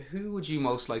know, who would you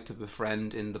most like to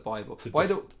befriend in the Bible? To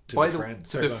befriend.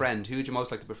 Sorry, go Who would you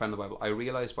most like to befriend in the Bible? I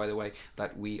realise, by the way,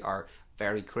 that we are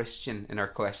very Christian in our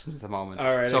questions at the moment.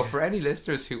 All right. So for any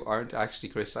listeners who aren't actually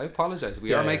Christian, I apologise.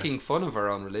 We are making fun of our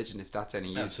own religion, if that's any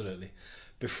use. Absolutely.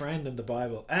 Befriend in the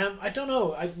Bible. I don't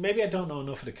know. Maybe I don't know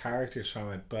enough of the characters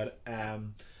from it, but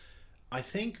I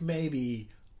think maybe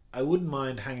I wouldn't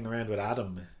mind hanging around with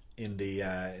Adam in the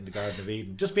Garden of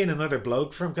Eden, just being another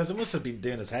bloke for him, because it must have been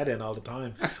doing his head in all the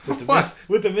time with the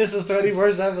Mrs.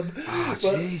 24/7. Oh,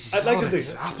 Jesus! I'd like to think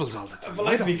apples all the time. I'd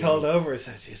like to be called over and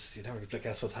say, "Jeez, you never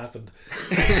guess what's happened."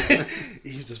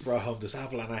 You just brought home this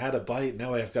apple, and I had a bite.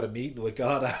 Now I've got a meeting with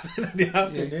God in the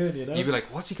afternoon. You know, you'd be like,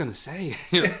 "What's he going to say?"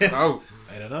 You're like, oh,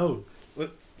 I don't know.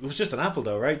 It was just an apple,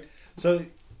 though, right? So.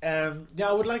 I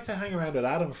would like to hang around with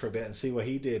Adam for a bit and see what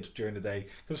he did during the day.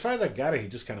 Because as far as I gather, he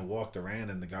just kind of walked around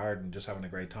in the garden, just having a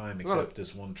great time. Except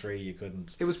this one tree, you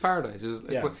couldn't. It was paradise. It was.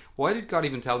 Yeah. But why did God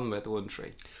even tell them about the one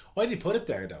tree? Why did he put it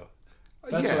there, though?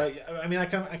 That's Yeah. what I mean, I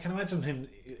can imagine him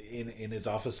in his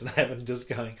office in heaven, just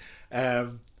going. I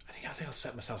think I'll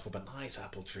set myself up a nice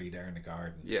apple tree there in the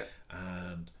garden. Yeah.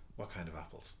 And what kind of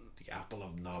apples? The apple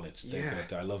of knowledge. Yeah.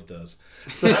 I love those.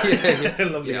 So, I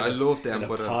love them. In a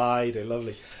But pie, they're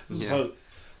lovely. Yeah. So,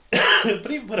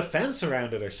 but even put a fence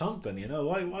around it or something. You know,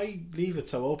 why leave it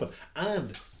so open?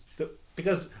 And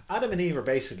because Adam and Eve are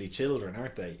basically children,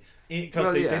 aren't they?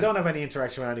 Because they don't have any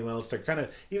interaction with anyone else. They're kind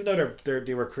of, even though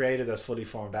they were created as fully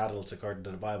formed adults according to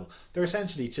the Bible, they're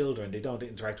essentially children. They don't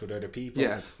interact with other people.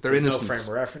 Yeah, they're There's innocents. no frame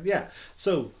of reference. Yeah.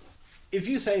 So if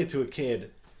you say to a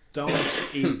kid, don't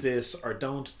eat this or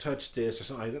don't touch this or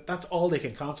something like that, that's all they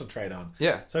can concentrate on.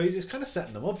 Yeah. So you're just kind of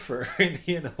setting them up for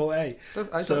in a way.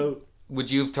 would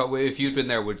you have told, if you'd been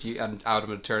there, would you, and Adam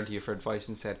had turned to you for advice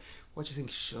and said, "What do you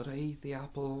think? Should I eat the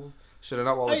apple? Should I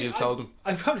not?" What would you have told him?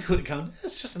 I probably would have gone,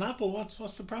 "It's just an apple.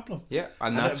 What's the problem?" Yeah,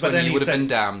 and And that's but when then you would he'd have been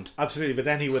said- damned. Absolutely, but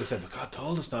then he would have said, "But God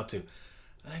told us not to."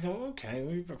 And I go, "Okay,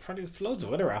 we've probably loads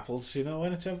of other apples. You know, why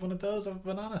don't you have one of those or a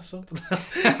banana, something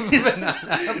else?"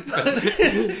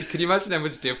 Can you imagine how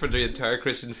much different the entire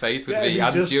Christian faith would Yeah, be? if you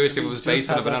And just- Jewish, if if it you was just based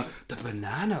on a had banana. The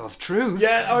banana of truth.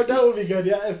 Yeah, or that would be good.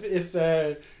 Yeah,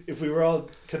 if we were all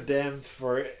condemned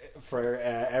for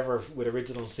ever with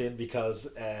original sin because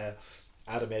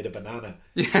Adam ate a banana.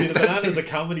 Yeah, See, the that's banana is a ex-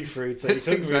 comedy fruit, so you that's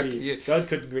couldn't exactly really. it. God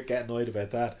couldn't get annoyed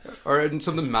about that. Or in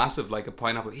something massive like a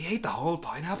pineapple. He ate the whole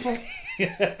pineapple.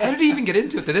 How did he even get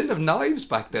into it? They didn't have knives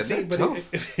back then. See, They're but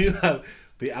tough. if you have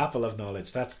the apple of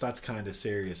knowledge, that's kind of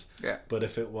serious. Yeah. But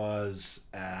if it was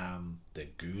the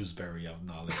gooseberry of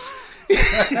knowledge,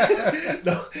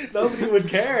 no, nobody would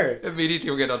care. Immediately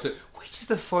we'll get on to which is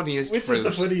the funniest Which fruit. is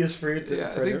the funniest fruit? Yeah,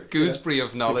 I think gooseberry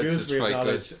of knowledge the is gooseberry quite of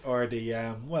good. knowledge, or the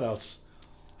what else?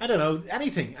 I don't know.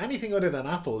 Anything other than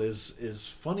apple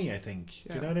is funny. I think.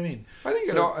 Do you know what I mean? I think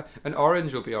So- an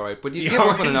orange will be alright, but you The give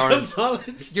up on an orange orange. of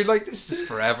knowledge. You're like, this is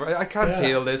forever. I can't Yeah.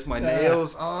 peel this. My Yeah.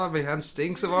 nails. Oh, my hand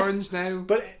stinks of orange now.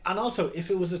 But and also, if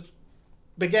it was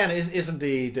But again, isn't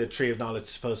the tree of knowledge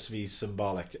supposed to be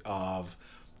symbolic of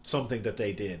something that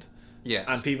they did? Yes.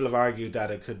 And people have argued that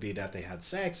it could be that they had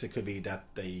sex, it could be that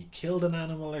they killed an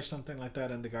animal or something like that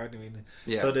in the Garden of Eden.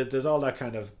 Yeah. So there's all that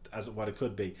kind of as what it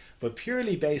could be, but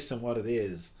purely based on what it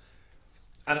is,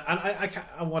 and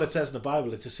what it says in the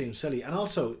Bible, it just seems silly. And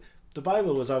also, the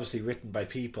Bible was obviously written by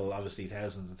people, obviously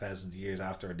thousands and thousands of years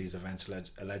after these events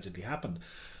allegedly happened.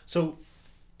 So,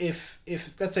 if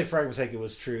let's say for argument's sake it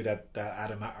was true that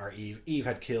Adam or Eve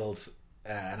had killed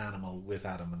an animal with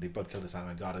Adam, and they both killed this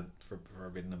animal and God had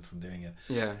forbidden them from doing it.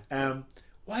 Yeah.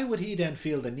 Why would he then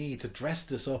feel the need to dress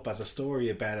this up as a story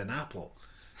about an apple?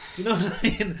 Do you know what I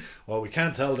mean? Well, we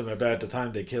can't tell them about the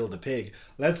time they killed the pig.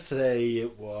 Let's say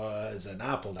it was an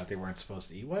apple that they weren't supposed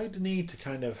to eat. Why the need to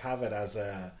kind of have it as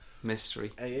a mystery?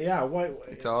 Yeah, why?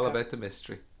 It's all about the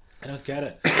mystery. I don't get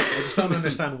it. I just don't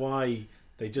understand why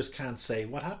they just can't say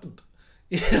what happened.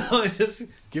 You know, just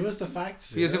give us the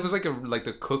facts. Because it was like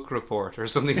the Cook report or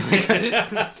something like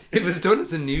that. It was done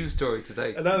as a news story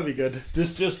today. And that would be good.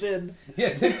 This just in.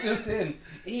 Yeah, this just in.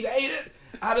 Eve ate it.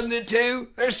 Adam did too.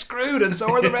 They're screwed, and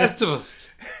so are the rest of us.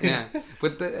 Yeah,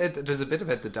 but there's a bit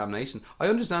about the damnation. I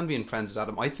understand being friends with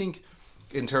Adam. I think,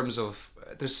 in terms of,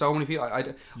 there's so many people.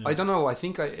 I don't know. I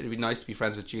think it'd be nice to be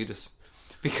friends with Judas,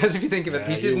 because if you think of it,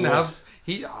 he didn't have.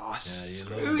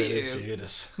 Screw you.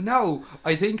 Judas. No,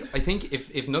 I think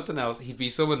if nothing else, he'd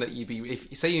be someone that you'd be.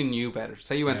 If say you knew better,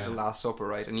 say you went to the Last Supper,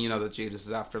 right, and you know that Judas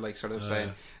is after like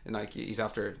saying, and like he's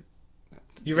after.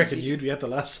 You reckon you'd be at the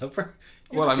Last Supper?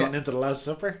 I'm getting into the Last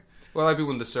Supper. Well, I'd be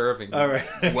one of the serving right.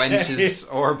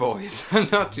 wenches or boys. I'm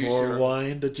not too sure. More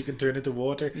wine that you can turn into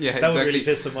water. Yeah, that would really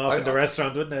piss them off in the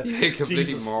restaurant, wouldn't it? Yeah, completely.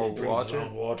 Jesus, more he brings water. his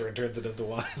own water and turns it into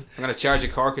wine. I'm going to charge a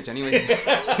corkage anyway.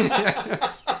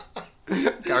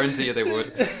 Guarantee you they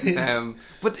would.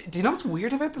 But do you know what's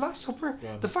weird about the Last Supper?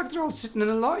 The fact they're all sitting in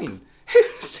a line. Who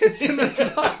sits in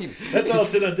a line? Let's all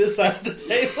sit on this side of the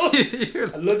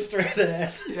table and look straight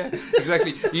ahead. Yeah,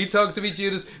 exactly. You talk to me,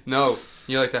 Judas. No,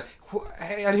 you're like that.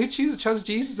 And who chose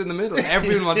Jesus in the middle?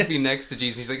 Everyone wants to be next to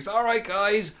Jesus. He's like, it's all right,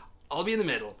 guys. I'll be in the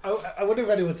middle. I wonder if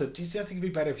anyone said, do you think it'd be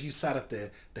better if you sat at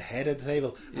the head of the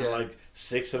table and like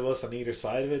 6 of us on either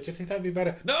side of it? Do you think that'd be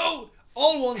better? No!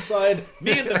 All one side,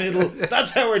 me in the middle.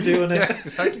 That's how we're doing it.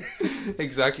 Yeah,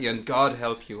 exactly. And God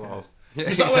help you all. Yeah,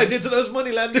 is that what I did to those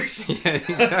money lenders? Yeah,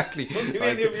 exactly. Don't give me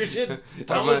any of your shit.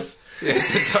 Thomas.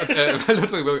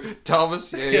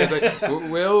 Thomas. Yeah. Like,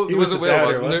 Will. He was it the Will,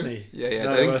 doubter, wasn't he? Yeah.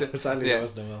 No, sadly, it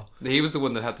wasn't Will. He was the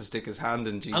one that had to stick his hand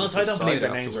in Jesus' and also, I don't believe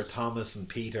their names afterwards. were Thomas and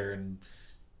Peter and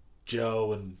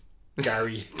Joe and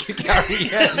Gary. Gary,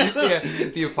 yeah.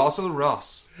 The Apostle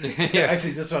Ross. Yeah.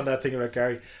 Actually, just on that thing about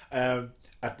Gary,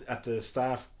 at the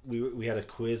staff, we had a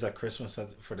quiz at Christmas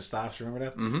for the staff. Do you remember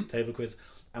that? Mm-hmm. Table quiz.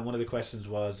 And one of the questions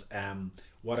was,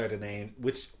 what are the names?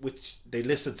 Which they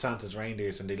listed Santa's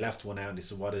reindeers, and they left one out. And they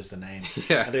said, "What is the name?"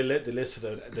 Yeah. And they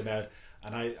listed them out.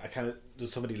 And I kind of, there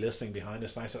was somebody listening behind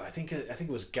us, and I said, I think it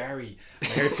was Gary. I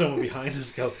heard someone behind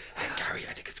us go, Gary,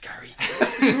 I think it's Gary.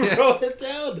 Wrote it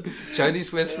down.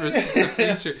 Chinese whispers is the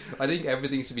future. I think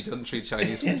everything should be done through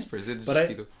Chinese whispers.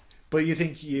 But you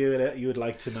think you would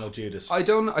like to know Judas? I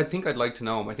think I'd like to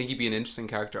know him. I think he'd be an interesting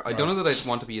character. I don't know that I'd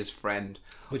want to be his friend.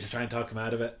 Would you try and talk him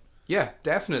out of it? Yeah,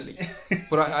 definitely.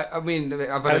 But I mean,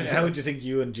 how would you think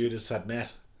you and Judas had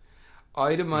met?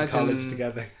 I'd imagine in college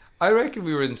together. I reckon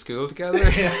we were in school together.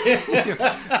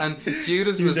 And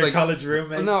Judas was like college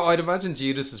roommate. No, I'd imagine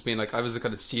Judas has been like, I was a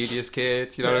kind of studious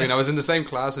kid, you know what I mean? I was in the same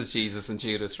class as Jesus and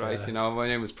Judas, right? You know, my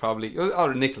name was probably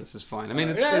Nicholas is fine. I mean,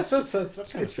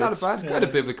 it's not a bad kind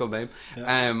of biblical name.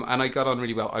 And I got on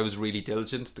really well. I was really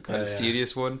diligent, the kind of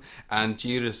studious one, and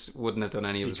Judas wouldn't have done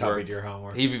any of his work. Your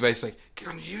homework. He'd be basically like,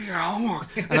 "Can you do your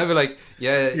homework?" And I'd be like,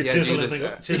 "Yeah, Judas."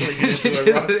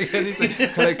 And he's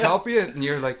like, "Can I copy it?" And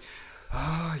you're like,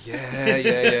 oh,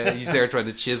 yeah. He's there trying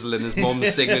to chisel in his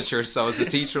mum's signature so as his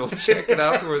teacher will check it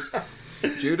afterwards.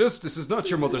 Judas, this is not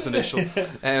your mother's initial.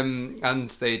 And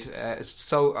they'd...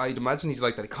 so I'd imagine he's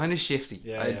like that. Kind of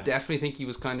shifty. I definitely think he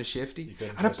was kind of shifty.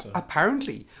 And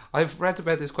apparently, I've read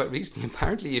about this quite recently.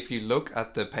 Apparently, if you look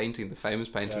at the painting, the famous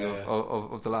painting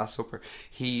of the Last Supper,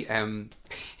 he's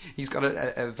got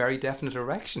a very definite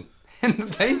erection in the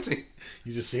painting.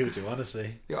 You just see what you want to see.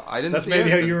 Yeah, I didn't. That's see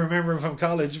maybe anything. How you remember him from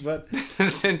college, but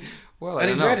well,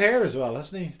 and he's red hair as well,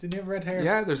 hasn't he? Didn't he have red hair?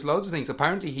 Yeah, there's loads of things.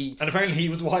 Apparently he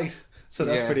was white, so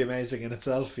that's pretty amazing in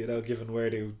itself. You know, given where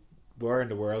they were in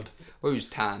the world. Well, he was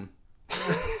tan.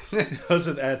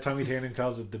 Wasn't Tommy Tiernan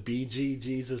calls it the BG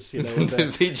Jesus, you know, with The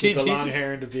BG with the long Jesus.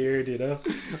 hair and the beard, you know.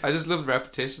 I just love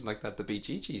repetition like that. The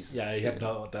BGGs. Yeah, you have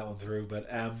not that one through,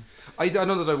 but I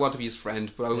know that I want to be his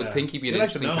friend, but I would Yeah. think he'd be an He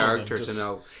likes interesting to know him character and to just-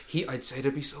 know. I'd say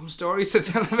there'd be some stories to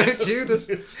tell about Judas.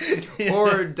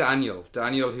 Or Daniel,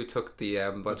 who took the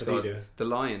what's did he called do? the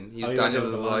lion. He was Oh, he Daniel went in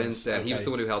down the the lion's den. He was okay. the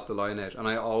one who helped the lion out, and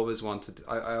I always wanted.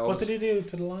 I always, what did he do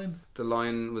to the lion? the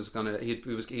lion was gonna. He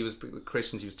was the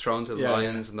Christians. He was thrown to the Yeah,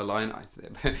 lions, and the lion.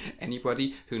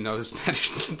 Anybody who knows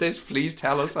better than this, please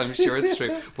tell us. I'm sure it's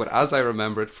true, but as I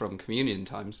remember it from communion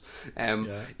times,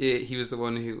 he was the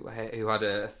one who had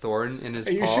a thorn in his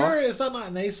Are you paw. sure? Is that not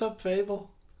an Aesop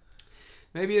fable?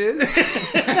 Maybe it is.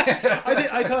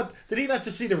 I thought, did he not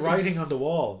just see the writing on the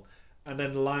wall and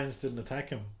then the lions didn't attack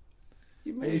him?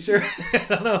 Are you sure? I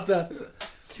don't know if that.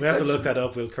 We have to look that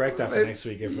up. We'll correct that for next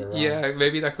week if we're wrong. Yeah,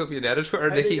 maybe that could be an editor. Or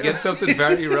I Nicky think- gets something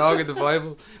very wrong in the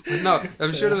Bible. But no,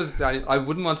 I'm sure there was Daniel. I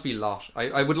wouldn't want to be Lot.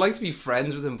 I would like to be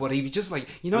friends with him, but he'd be just like,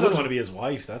 you I know, wouldn't those, want to be his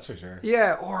wife, that's for sure.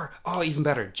 yeah, or even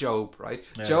better, Job, right?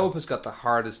 Yeah. Job has got the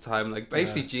hardest time. Like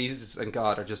basically, Jesus and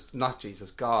God are just not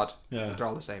Jesus. God, Yeah. they're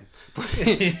all the same. But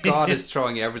God is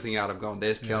throwing everything at him, going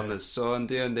this, killing his son,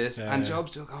 doing this, Yeah, and yeah.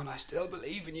 Job's still going, I still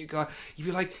believe in you, God. You'd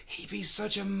be like, he'd be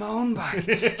such a moan bag.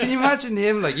 Can you imagine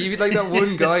him? Like he'd be like that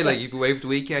one guy. Like you'd be away for the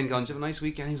weekend, going, "Did you have a nice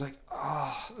weekend?" He's like,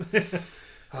 "Oh, it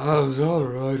was all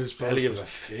right, I suppose." Belly of a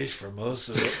fish for most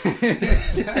of it.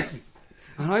 Exactly.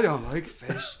 And I don't like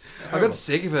fish. I got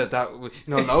sick of it. That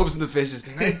lobes and the fishes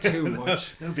thing. I ate too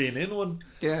much. No being in one.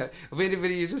 Yeah, but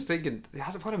you're just thinking,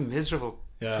 what a miserable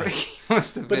Yeah. prick he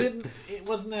must have But been. it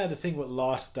wasn't that the thing with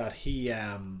Lot that he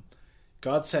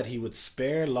God said he would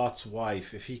spare Lot's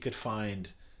wife if he could find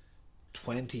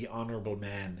 20 honourable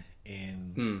men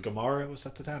in Gomorrah, was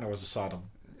that the town, or was it Sodom?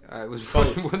 It was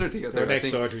Both. one or the other. They're I next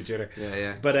think. door to each other. Yeah,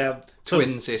 yeah. But so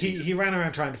Twin cities. He ran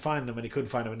around trying to find them and he couldn't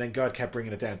find them, and then God kept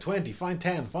bringing it down. 20, find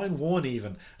 10, find one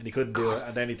even, and he couldn't do it.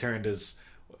 And then he turned his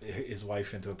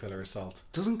wife into a pillar of salt.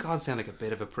 Doesn't God sound like a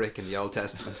bit of a prick in the Old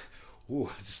Testament? Ooh,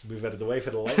 just move out of the way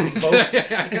for the lightning bolt.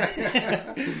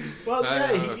 Well, I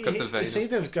yeah, know, I've got the he vein. seemed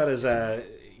to have got his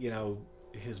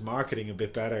his marketing a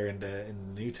bit better in the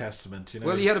New Testament. You know,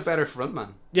 Well, he had a better frontman.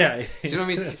 yeah. Do you know what I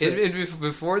mean? That's it.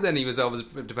 Before then, he was always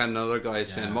depending on other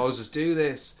guys saying, Yeah. "Moses, do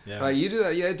this. Yeah. Right, you do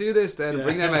that. Yeah, do this. Then Yeah.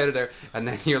 bring them out of there." And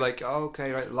then you're like, oh,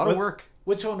 "Okay, right, a lot of Well, work."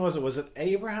 Which one was it? Was it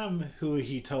Abraham who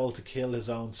he told to kill his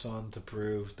own son to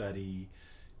prove that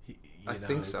I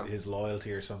think so. his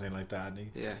loyalty or something like that?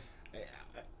 And Yeah.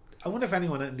 I wonder if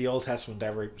anyone in the Old Testament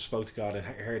ever spoke to God and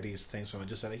heard these things from him and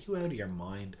just said, "Are you out of your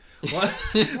mind? What?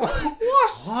 What?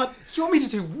 What? You want me to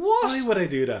do what? Why would I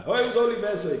do that? I was only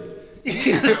messing."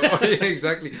 Oh, yeah,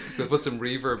 exactly. We'll put some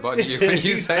reverb on you when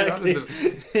you say that in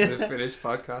the finished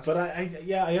podcast. But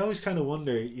I always kind of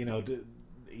wonder,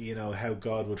 how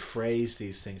God would phrase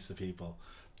these things to people,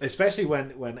 especially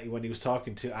when he was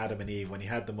talking to Adam and Eve, when he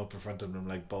had them up in front of them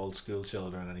like bold school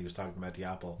children, and he was talking about the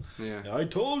apple. Yeah. I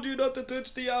told you not to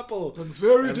touch the apple. I'm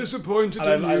very And- disappointed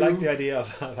And in I you. like the idea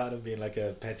of Adam being like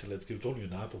a petulant kid. It's only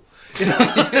an apple.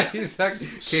 Exactly.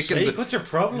 Sake, what's your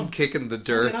problem? Kicking the It's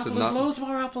only dirt an apple. and There's not. loads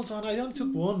more apples on. I only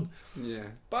took one. Yeah.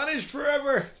 Banished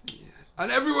forever.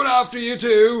 And everyone after you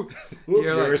too. Whoop,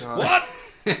 You're like, yours. "Oh." What?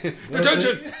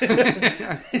 Detention.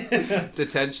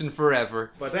 Detention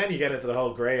forever. But then you get into the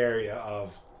whole grey area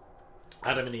of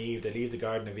Adam and Eve. They leave the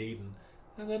Garden of Eden,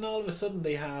 and then all of a sudden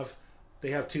they have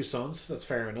 2 sons. That's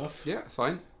fair enough. Yeah,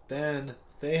 fine. Then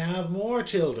they have more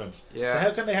children. Yeah. So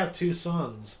how can they have 2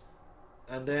 sons,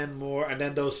 and then more, and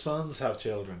then those sons have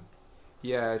children?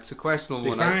 Yeah, it's a questionable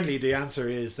one. Apparently, the answer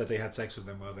is that they had sex with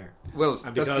their mother, Well,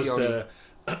 and that's because the only.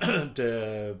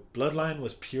 the bloodline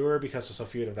was pure, because there's so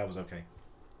few of them, that was okay.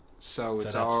 So it's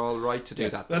that's- all right to do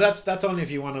that. But that's only if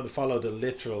you want to follow the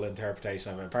literal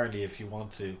interpretation of it. Apparently, if you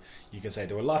want to, you can say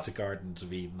there were lots of gardens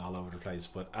of Eden all over the place,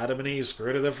 but Adam and Eve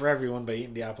screwed it up for everyone by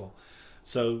eating the apple.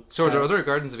 So So are there other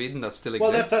gardens of Eden that still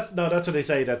well, exist? that's what they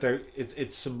say, that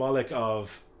it's symbolic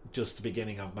of just the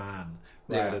beginning of man,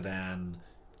 rather than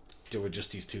there were just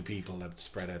these 2 people that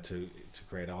spread out to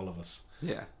create all of us.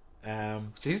 Yeah. Jeez,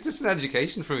 Jeez, this is an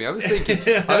education for me. I was thinking,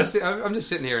 I'm just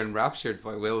sitting here enraptured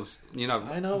by Will's,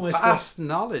 I know my vast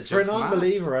knowledge for a of maths.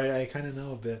 non-believer, I kind of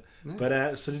know a bit. Yeah.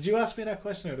 But so did you ask me that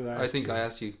question, or did I ask I think you? I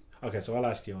asked you. Okay, so I'll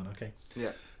ask you one. Okay.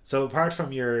 Yeah. So apart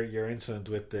from your incident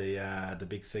with the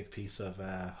big thick piece of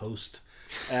host,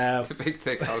 The big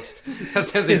thick host. That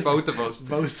sounds like both of us.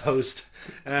 most host.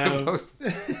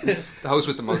 The host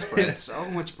with the most bread. So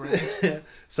much bread.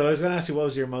 So I was going to ask you, what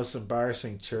was your most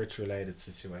embarrassing church-related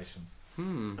situation?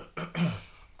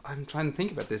 I'm trying to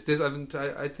think about this.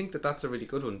 I think that's a really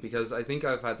good one, because I think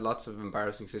I've had lots of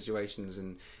embarrassing situations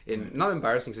in not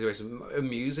embarrassing situations,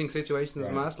 amusing situations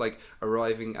in mass, like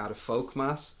arriving at a folk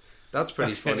mass. That's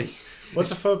pretty funny.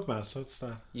 What's a folk mass? What's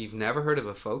that? You've never heard of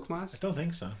a folk mass? I don't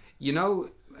think so. You know,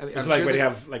 It's like where they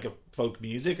have like a folk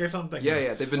music or something.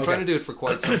 Yeah, they've been trying to do it for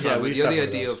quite some time. Yeah, we with used to the have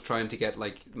idea those. of trying to get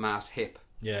like mass hip.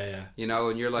 Yeah. You know,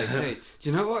 and you're like, hey, do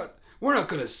you know what? We're not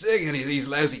going to sing any of these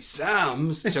lousy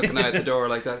psalms, chucking out the door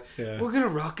like that. Yeah. We're going to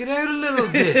rock it out a little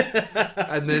bit.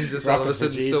 And then just all of a Rocking for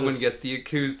sudden Jesus. someone gets the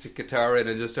acoustic guitar in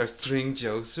and just starts singing,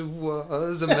 Joseph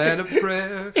was a man of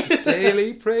prayer,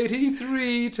 daily prayed he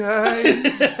 3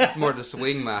 times. More the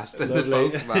swing mass than the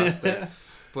Lovely. folk mass there.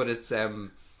 But it's,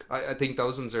 I think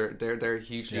those ones they're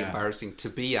hugely embarrassing to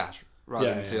be at.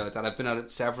 Rather than to like that. I've been at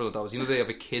it several of those. You know, they have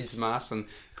a kids' mass on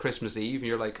Christmas Eve, and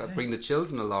you're like, bring the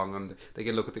children along, and they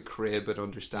can look at the crib and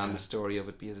understand the story of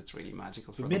it, because it's really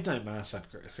magical for The them. midnight mass at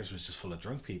Christmas is just full of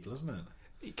drunk people, isn't it?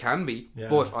 It can be,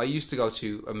 but I used to go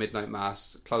to a midnight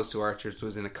mass close to Archers. It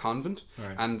was in a convent,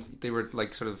 and they were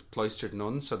like sort of cloistered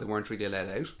nuns, so they weren't really allowed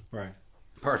out. Right.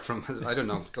 Apart from, I don't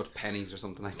know, go to Pennies or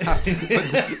something like that.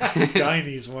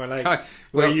 Guineas, more like Well,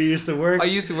 where you used to work. I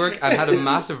used to work and had a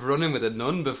massive run-in with a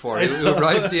nun before. Who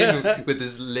arrived in with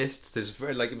this list. It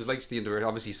was like the end of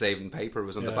obviously saving paper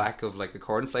was on the back of like a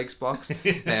cornflakes box,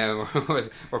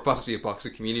 or possibly a box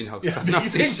of communion hopes. I'm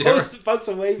not too sure. Box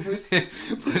of wafers.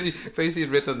 But he basically had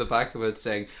written on the back of it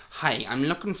saying, "Hi, I'm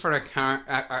looking for a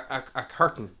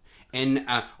curtain in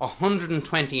a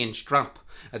 120-inch drop."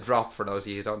 A drop, for those of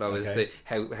you who don't know, is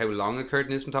how long a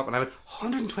curtain is from top. And I went,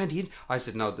 120 inch? I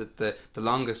said, no, the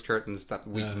longest curtains that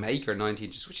we make are 90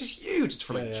 inches, which is huge. It's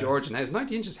for like Georgian House.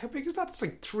 90 inches, how big is that? It's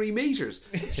like 3 meters.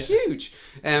 It's huge.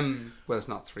 Well, it's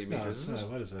not 3 meters, is it?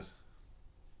 What is it?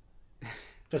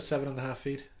 Just 7.5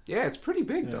 feet. Yeah, it's pretty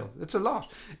big though. It's a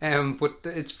lot. But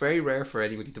it's very rare for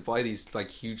anybody to buy these like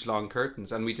huge long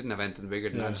curtains, and we didn't have anything bigger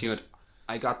than that. So you went,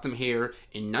 I got them here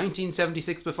in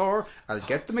 1976 before. I'll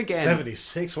get them again.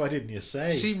 76? Why didn't you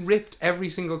say? She ripped every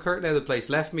single curtain out of the place,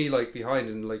 left me like behind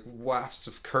in like wafts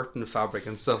of curtain fabric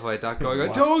and stuff like that. Going, I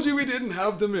told you we didn't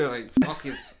have them. You're like, fuck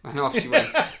it, and off she went.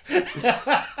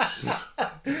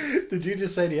 Did you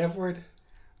just say the F word?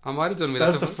 I might have done with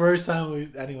That's the first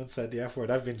time anyone said the F word.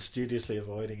 I've been studiously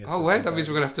avoiding it. Oh wait, that means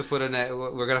we're gonna have to put an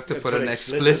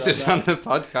explicit on the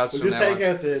podcast. We'll just take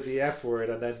out the F word,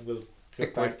 and then we'll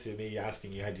get back to me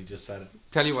asking you had you just said it.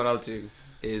 Tell you what I'll do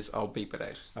is I'll beep it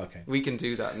out. Okay, we can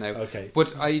do that now. Okay,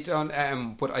 but I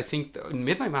don't. But I think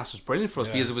midnight mass was brilliant for us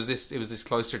because it was this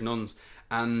cloistered nuns,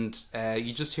 and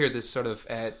you just hear this sort of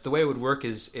the way it would work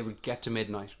is it would get to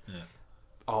midnight,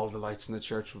 all the lights in the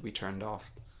church would be turned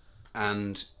off,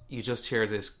 and you just hear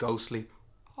this ghostly,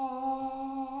 a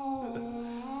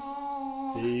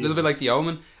little bit like the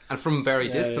Omen, and from very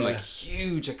distant, like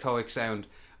huge echoic sound.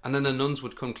 And then the nuns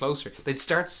would come closer. They'd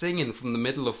start singing from the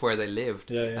middle of where they lived,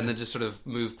 and then just sort of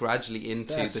move gradually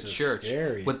into the church.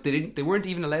 Scary. But they weren't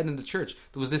even allowed in the church.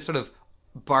 There was this sort of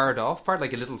barred off part,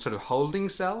 like a little sort of holding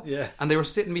cell. Yeah. And they were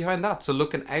sitting behind that, so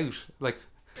looking out, like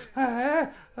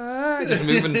just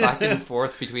moving back and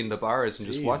forth between the bars and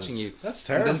just watching you. That's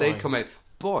terrifying. And then they'd come out.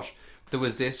 But there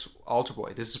was this altar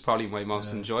boy. This is probably my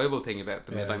most enjoyable thing about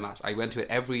the midnight mass. I went to it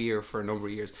every year for a number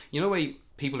of years. You know why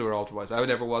people who are altar boys? I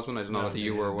never was one. I don't know whether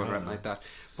you were one or anything like that.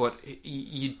 But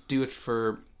you do it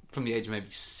from the age of maybe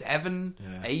 7,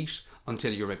 8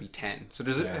 until you're maybe 10. So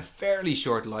there's a fairly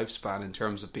short lifespan in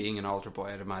terms of being an altar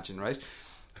boy, I'd imagine, right?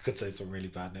 I could say something really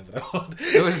bad now, but I won't.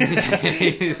 It was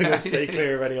Stay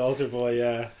clear of any altar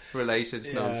boy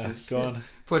related nonsense. Go on.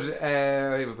 But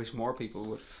I wish more people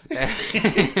would.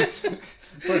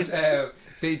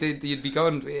 But you'd be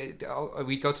going.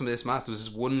 We'd go to this mass. There was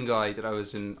this one guy that I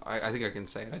was in. I think I can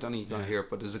say it. I don't think you're going to hear it,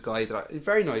 but there's a guy a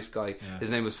very nice guy. Yeah. His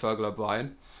name was Fergal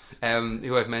O'Brien,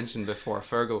 who I've mentioned before.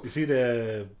 Fergal. Is he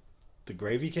the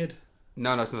gravy kid?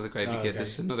 No, it's not the gravy kid.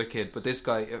 This is another kid. But this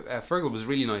guy, Fergal, was a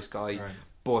really nice guy,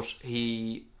 but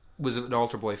he was an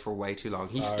altar boy for way too long.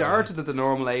 He started at the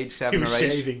normal age, 7 or 8. He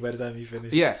was shaving by the time he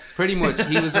finished. Yeah, pretty much.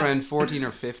 He was around 14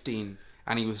 or 15,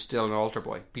 and he was still an altar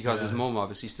boy because his mum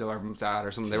obviously still, or dad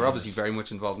or something. They were obviously very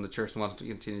much involved in the church and wanted to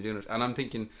continue doing it. And I'm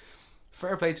thinking,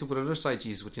 fair play to, but on the other side,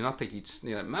 Jesus, would you not think he'd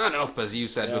man up, as you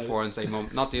said before, and say, Mum,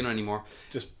 not doing it anymore?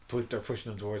 They're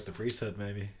pushing him towards the priesthood,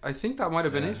 maybe. I think that might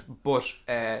have been it. But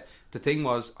the thing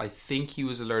was, I think he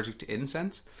was allergic to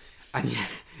incense. And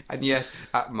yet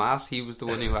at Mass he was the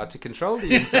one who had to control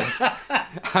the incense,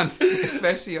 and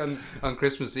especially on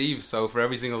Christmas Eve. So for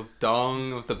every single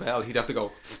dong of the bell he'd have to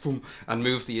go and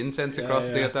move the incense across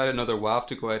to get that another waft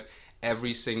to go out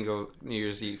every single New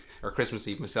Year's Eve or Christmas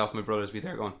Eve. Myself and my brothers be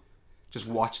there going, just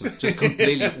watching it, just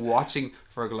completely watching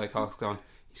Fergal like Hawks going,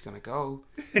 he's gonna go,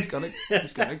 he's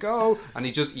gonna go, and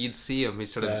you'd see him. He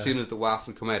sort of as soon as the waft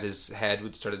would come out, his head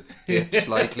would sort of dip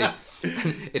slightly.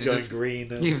 It Going just green.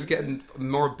 he was getting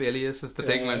more bilious as the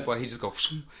thing went by. He just go.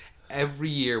 Every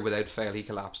year without fail he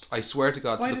collapsed. I swear to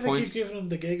God. Why to the did point, they keep giving him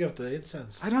the gig of the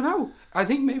incense? I don't know. I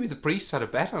think maybe the priests had a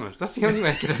bet on it. That's the only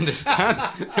way I could understand.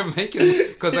 They're making,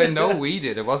 because I know we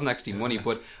did. It wasn't actually money,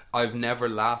 but I've never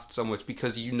laughed so much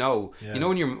because you know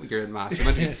when you're in mass,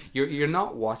 you're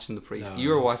not watching the priest. No.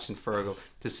 You're watching Fergal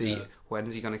to see when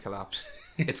is he going to collapse.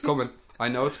 It's coming. I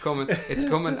know it's coming. It's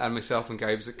coming. And myself and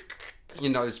Gary was like,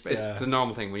 it's the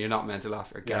normal thing when you're not meant to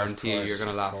laugh. I guarantee you're going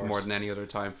to laugh more than any other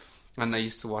time. And I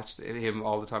used to watch him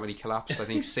all the time, and he collapsed. I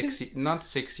think not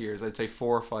 6 years. I'd say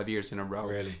 4 or 5 years in a row.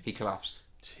 Really, he collapsed.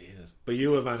 Jesus! But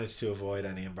you have managed to avoid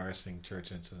any embarrassing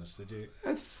church incidents, did you?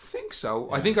 I think so.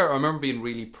 Yeah. I think I remember being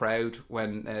really proud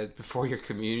when before your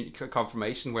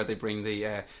confirmation, where they bring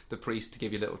the priest to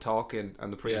give you a little talk in,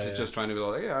 and the priest is just trying to be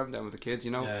like, "Yeah, I'm down with the kids,"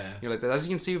 You're like, as you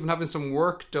can see, we've been having some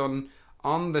work done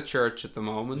on the church at the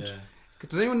moment. Yeah.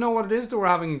 Does anyone know what it is that we're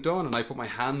having done? And I put my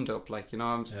hand up,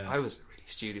 I was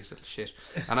studious little shit,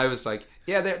 and I was like,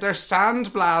 they're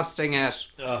sandblasting it.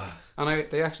 And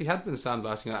they actually had been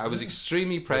sandblasting it. I was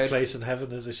extremely proud. My place in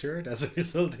heaven is assured as a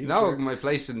result. No, my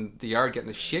place in the yard getting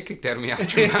the shit kicked out of me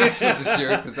after mass was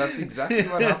assured, because that's exactly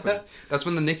what happened. That's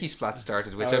when the Nicky Splats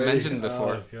started, which I mentioned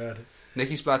before. Oh God.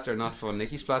 Nicky Splats are not fun.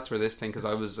 Nicky Splats were this thing because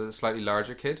I was a slightly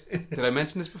larger kid. Did I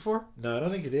mention this before? No, I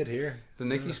don't think you did here. The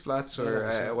Nicky Splats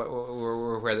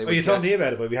were where they. Oh, you told me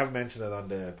about it, but we haven't mentioned it on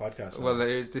the podcast. Well,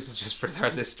 this is just for our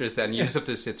listeners. Then you just have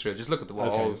to sit through it. Just look at the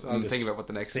wall and think about what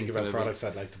the next. Think thing about products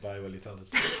I'd like to buy while you tell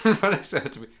us. Products I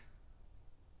had to be.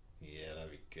 Yeah, that'd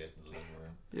be good in the living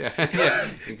room. Yeah,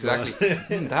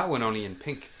 exactly. That one only in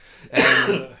pink.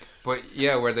 But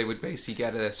yeah, where they would basically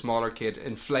get a smaller kid,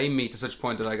 inflame me to such a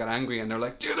point that I got angry, and they're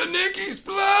like, "Do the Nicky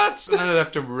Splats!" And I'd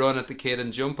have to run at the kid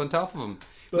and jump on top of him,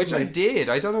 which I did.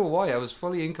 I don't know why. I was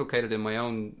fully inculcated in my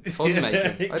own fun making.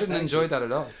 Exactly. I didn't enjoy that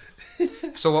at all.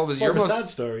 So what was your most sad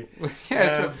story?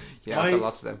 I've got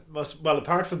lots of them.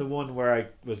 Apart from the one where I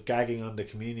was gagging on the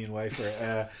communion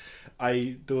wafer,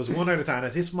 there was one other time.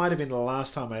 This might have been the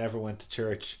last time I ever went to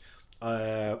church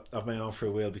of my own free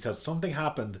will, because something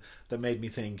happened that made me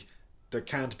think there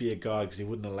can't be a God because he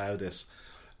wouldn't allow this.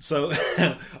 So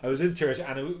I was in church,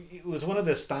 and it was one of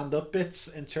the stand-up bits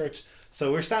in church.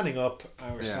 So we're standing up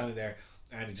and we're standing there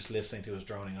and just listening to us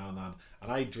droning on,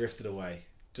 and I drifted away,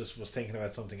 just was thinking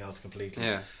about something else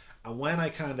completely. And when I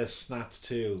kind of snapped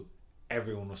to,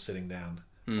 everyone was sitting down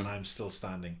and I'm still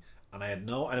standing. And and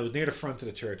it was near the front of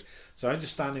the church. So I'm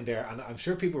just standing there, and I'm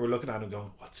sure people were looking at him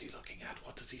going, "What's he looking at?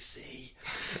 What does he see?"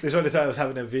 They sort of thought I was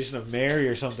having a vision of Mary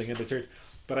or something in the church.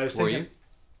 But I was thinking... Were you?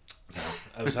 No,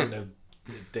 I was having a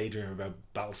daydream about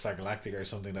Battlestar Galactica or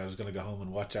something that I was going to go home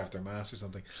and watch after Mass or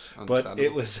something. But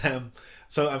it was...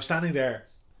 so I'm standing there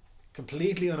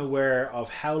completely unaware of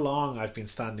how long I've been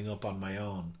standing up on my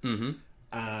own. Mm-hmm.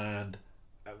 And...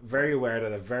 very aware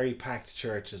that a very packed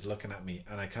church is looking at me,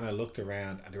 and I kind of looked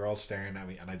around and they're all staring at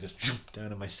me, and I just jumped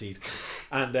down in my seat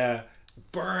and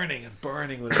burning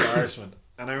with embarrassment.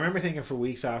 And I remember thinking for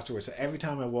weeks afterwards that every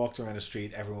time I walked around the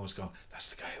street, everyone was going, "That's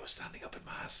the guy who was standing up in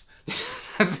Mass.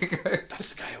 That's the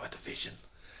guy who had the vision."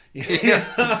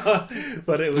 Yeah.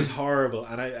 But it was horrible,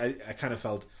 and I kind of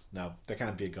felt, no, there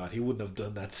can't be a God. He wouldn't have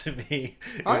done that to me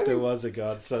if there was a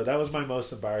God. So that was my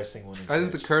most embarrassing one. I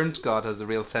think the current God has a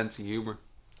real sense of humour.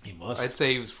 He must. I'd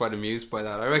say he was quite amused by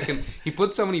that. I reckon he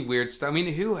put so many weird stuff. I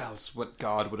mean, who else would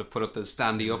God would have put up the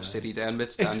standy up city down bit,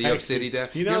 standy up city down?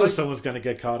 You know, someone's going to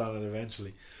get caught on it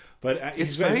eventually. But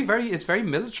it's very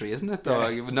military, isn't it? Though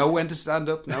you know when to stand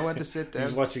up, know when to sit down.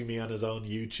 He's watching me on his own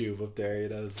YouTube up there.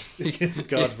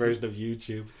 God's version of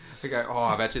YouTube. Okay,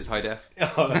 I bet you it's high def.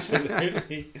 Oh,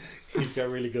 absolutely. He's got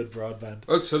really good broadband.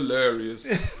 That's hilarious.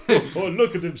 Oh,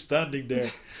 look at him standing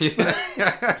there.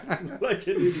 Like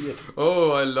an idiot.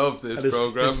 Oh, I love this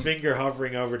program. His finger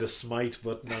hovering over the smite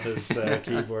button on his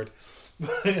keyboard.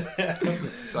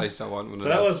 I saw one.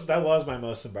 So that was my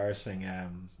most embarrassing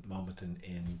moment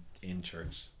in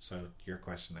church. So your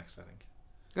question next, I think.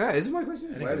 Yeah, is it my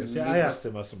question? I asked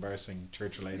the most embarrassing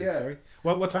church related. Yeah. Sorry.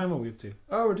 What time are we up to?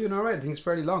 Oh, we're doing all right. I think it's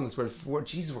fairly long.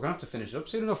 Jesus, we're gonna have to finish it up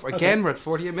soon enough. Again, we're at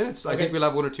 48 minutes. I think we'll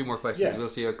have one or two more questions. Yeah. We'll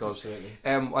see how it goes. Absolutely.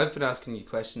 I've been asking you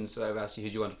questions. So I've asked you who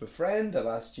do you want to befriend. I've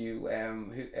asked you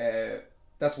who.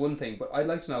 That's one thing, but I'd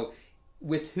like to know,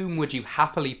 with whom would you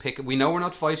happily pick? We know we're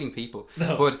not fighting people,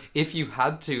 but if you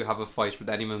had to have a fight with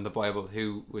anyone in the Bible,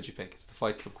 who would you pick? It's the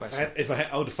Fight Club question. If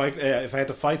I had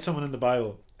to fight someone in the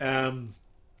Bible,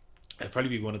 I'd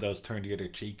probably be one of those turn the other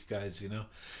cheek guys, you know,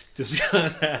 just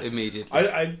Immediately.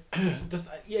 I just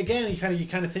again, you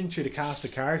kind of think through the cast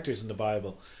of characters in the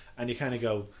Bible, and you kind of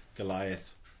go,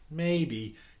 Goliath,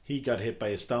 maybe he got hit by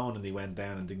a stone and he went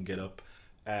down and didn't get up.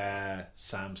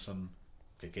 Samson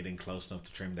could get in close enough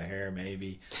to trim the hair,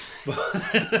 maybe.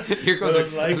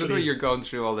 You're going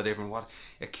through all the different. What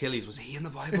Achilles, was he in the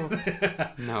Bible?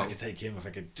 No, I could take him if I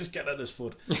could just get on his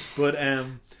foot. But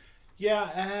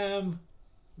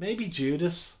maybe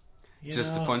Judas.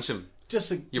 Just to punch him. Just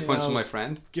to, you're punching my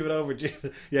friend. Give it over,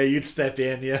 Judas. Yeah, you'd step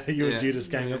in. Yeah, you and Judas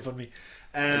gang up on me.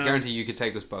 I guarantee you could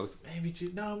take us both. Maybe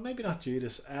maybe not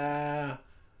Judas.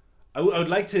 I would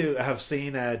like to have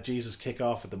seen Jesus kick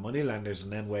off with the moneylenders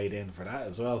and then wade in for that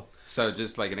as well. So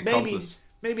just like an accomplice.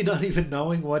 Maybe not even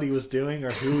knowing what he was doing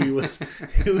or who he was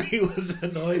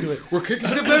annoyed with. We're kicking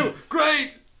him out.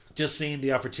 Great. Just seeing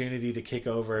the opportunity to kick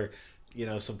over, you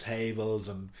know, some tables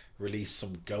and release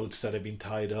some goats that have been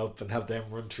tied up and have them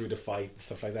run through the fight and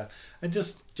stuff like that. And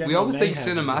just we always think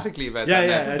cinematically about that.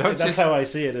 Yeah, that's how I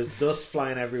see it. There's dust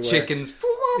flying everywhere. Chickens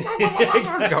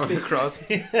going across.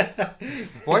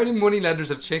 Why do moneylenders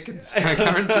have chickens? I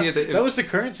guarantee you that was the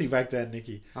currency back then,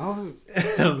 Nicky. Oh,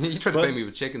 you tried to pay me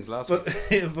with chickens last week.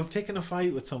 But picking a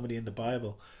fight with somebody in the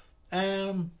Bible,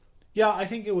 yeah, I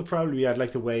think it would probably be. I'd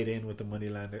like to wade in with the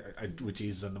moneylender, with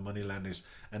Jesus and the moneylenders,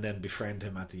 and then befriend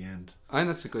him at the end. I think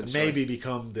that's a good choice. Maybe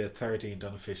become the 13th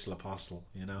unofficial apostle.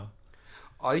 You know.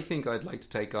 I think I'd like to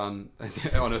take on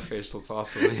the unofficial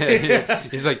apostle. Yeah.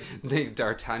 He's like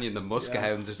D'Artagnan, the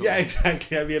Muskehounds or something. Yeah,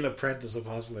 exactly. I'd be an apprentice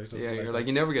apostle or something. Yeah, you're like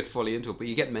you never get fully into it, but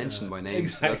you get mentioned by name,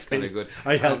 exactly. So that's kind of good.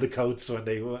 I held the coats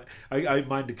when I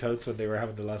minded coats when they were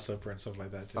having the Last Supper and stuff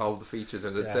like that. Too. All the features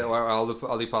are all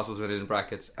the apostles are in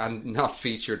brackets and not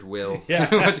featured. Will. Yeah.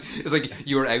 It's like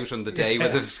you were out on the day where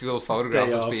the school photograph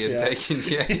was being taken.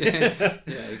 Yeah,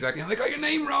 exactly. I got your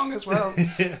name wrong as well.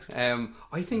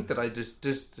 I think that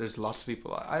there's lots of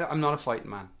people. I'm not a fighting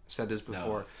man. I've said this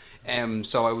before. No.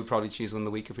 So I would probably choose one of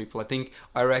the weaker people.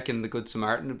 I reckon the Good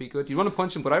Samaritan would be good. You want to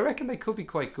punch him, but I reckon they could be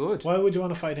quite good. Why would you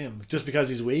want to fight him? Just because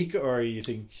he's weak, or you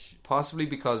think possibly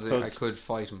because I could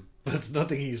fight him? But it's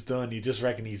nothing he's done. You just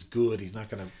reckon he's good. He's not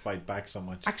going to fight back so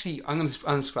much. Actually, I'm going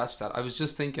to scratch that. I was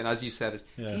just thinking, as you said it,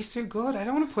 he's too good. I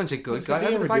don't want to punch a good guy.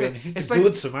 He's the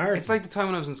Good Samaritan. It's like the time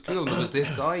when I was in school and there was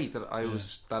this guy that I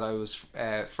was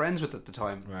friends with at the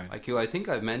time. Right. Like who I think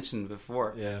I've mentioned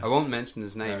before. Yeah. I won't mention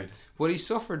his name. Right. But he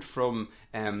suffered from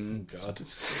God.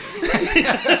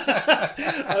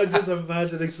 I was just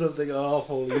imagining something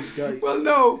awful. This guy. Well,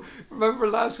 no. Remember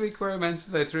last week where I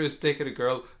mentioned I threw a stick at a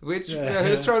girl, which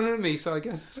had thrown it at me, so I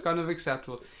guess it's kind of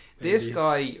acceptable. This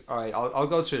guy, alright, I'll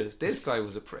go through this. This guy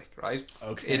was a prick, right?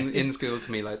 Okay. In school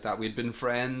to me like that. We'd been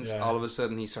friends. Yeah. All of a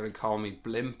sudden he started calling me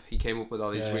Blimp. He came up with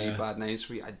all these really bad names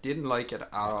for me. I didn't like it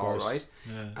at all, right?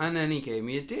 Yeah. And then he gave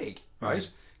me a dig, right?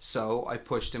 So I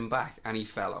pushed him back and he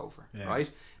fell over,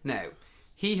 right? Now,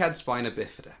 he had spina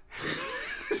bifida.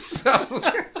 So,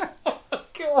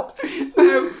 God.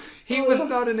 Now, he was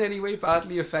not in any way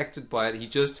badly affected by it. He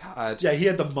just had... Yeah, he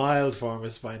had the mild form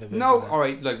of spina bifida. No,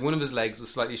 alright, like one of his legs was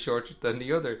slightly shorter than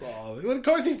the other. Oh, well, of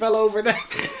course he fell over now.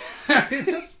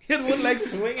 He had one leg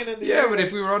swinging in the air. Yeah, but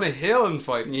if we were on a hill and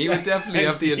fighting, he would definitely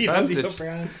have the advantage.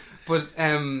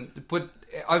 But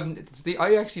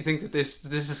I actually think that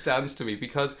this stands to me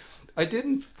because I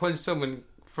didn't punch someone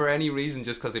for any reason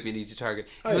just because they'd be an easy target.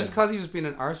 It was because he was being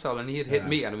an arsehole and he had hit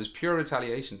me and it was pure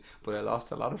retaliation. But I lost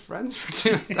a lot of friends for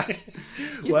doing that.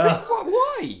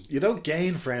 Why? You don't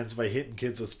gain friends by hitting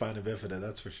kids with spina bifida,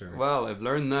 that's for sure. Well, I've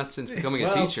learned that since becoming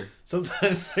a teacher.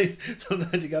 Sometimes you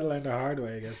got to learn the hard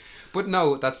way, I guess. But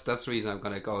no, that's the reason I'm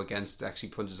going to go against actually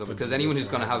punches up, because anyone who's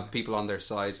going to have people on their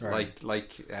side,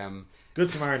 like Good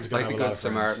Samaritans, like the Good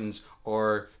Samaritans,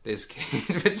 or this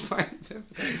kid with spina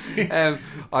bifida.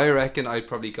 I reckon I'd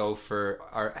probably go for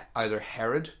either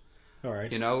Herod,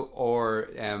 you know, or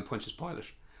Pontius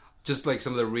Pilate. Just like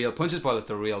some of the real Pontius Pilate's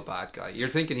the real bad guy. You're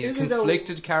thinking he's a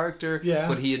conflicted character,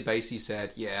 but he had basically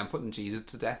said, I'm putting Jesus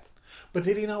to death. But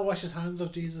did he not wash his hands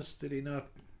of Jesus? Did he not?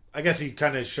 I guess he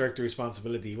kind of shirked the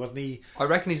responsibility, wasn't he? I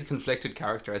reckon he's a conflicted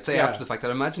character. I'd say after the fact that,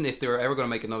 imagine if they were ever going to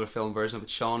make another film version of it,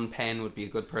 Sean Penn would be a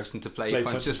good person to play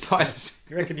Pontius Pilate.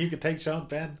 You reckon you could take Sean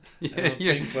Penn? I don't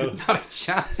think so. Not a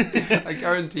chance. I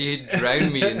guarantee he'd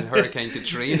drown me in Hurricane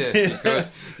Katrina if he could,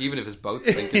 even if his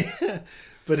boat's sinking.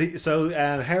 But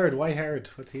Herod, why Herod?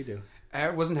 What did he do?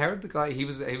 Wasn't Herod the guy? He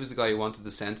was the guy who wanted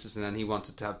the census, and then he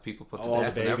wanted to have people put to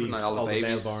death and everything. All the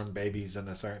male-born babies and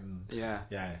a certain... Yeah.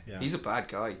 He's a bad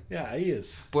guy. Yeah, he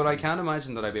is. But I can't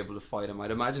imagine that I'd be able to fight him.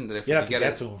 I'd imagine that if you'd have to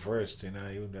get to him first, you know,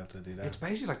 you wouldn't be able to do that. It's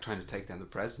basically like trying to take down the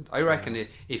president. I reckon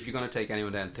if you're going to take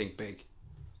anyone down, think big.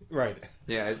 Right.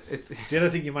 Yeah, it's Do you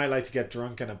not think you might like to get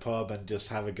drunk in a pub and just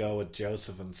have a go at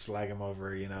Joseph and slag him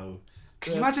over, you know?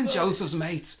 Can you imagine Joseph's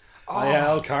mates? Oh, yeah,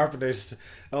 all carpenters.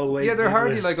 Oh, wait. Yeah, they're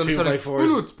hardly like two by understanding. Oh,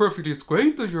 fours. no, it's perfectly. It's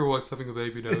great that your wife's having a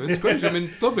baby now. It's great. I mean,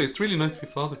 it's lovely. It's really nice to be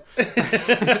father.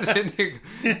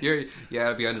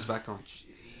 Yeah, behind his back going,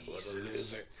 What a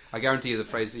loser. I guarantee you the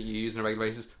phrase that you use on a regular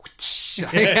basis.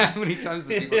 How many times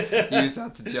do people use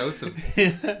that to Joseph?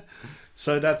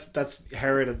 So that's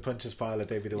Herod and Pontius Pilate.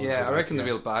 They'd be the ones. Yeah, who I reckon yeah. the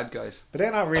real bad guys. But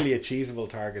they're not really achievable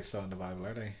targets, though, in the Bible,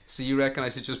 are they? So you reckon I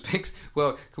should just pick?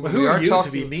 Well, who are you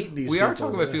to be meeting these We people? are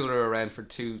talking about people who are around for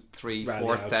 2, 3, Well,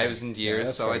 4,000 yeah, years.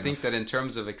 that's So fair I think enough. that in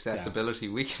terms of accessibility,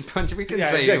 we can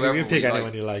say yeah, whoever you pick we anyone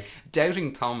like. you like.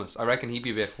 Doubting Thomas, I reckon he'd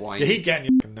be a bit whiny. Yeah, he'd get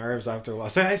your nerves after a while.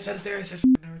 So I said it there. I said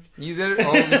nerves. You did it?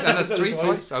 Oh, and that's I said it 3 twice.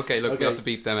 twice? Okay, look, we Okay. have to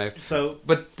beep them out. So,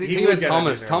 But the he thing would about get on your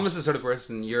Thomas, nerves. Thomas is the sort of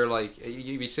person you're like,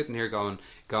 you'd be sitting here going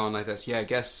like this. Yeah, I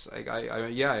guess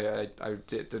I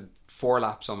did 4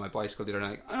 laps on my bicycle the other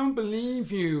night. I don't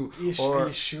believe you. Are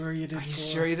you sure you did? Are you 4?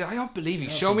 sure you did? I don't believe you. I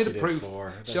don't Show me the think you did proof. 4.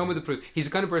 I don't Show me know. the proof. He's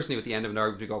the kind of person who at the end of an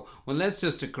argument would go, well, let's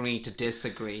just agree to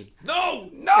disagree. No,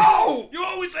 No! you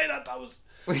always say that, Thomas.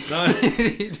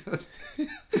 He does.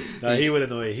 No, he would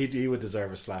annoy. He would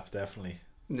deserve a slap, definitely.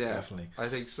 Yeah, Definitely. I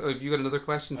think so. Have you got another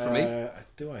question for me?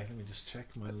 Do I? Let me just check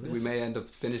my list. We may end up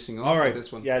finishing off All right. with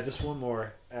this one. Yeah, just one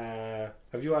more.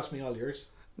 Have you asked me all yours?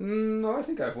 No, I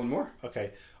think I have one more.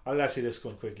 Okay, I'll ask you this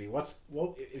one quickly. What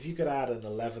if you could add an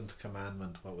 11th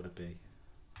commandment? What would it be?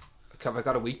 Have I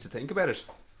got a week to think about it?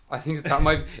 I think that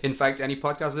might. In fact, any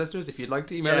podcast listeners, if you'd like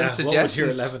to email Yeah, in what would your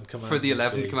suggestions 11th for the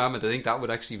commandment 11th be? commandment, I think that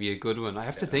would actually be a good one. I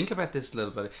have to think about this a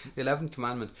little bit. The 11th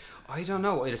commandment. I don't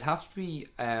know. It'd have to be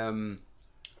a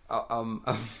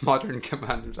modern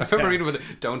commandment. I remember reading about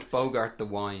it. Don't bogart the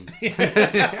wine.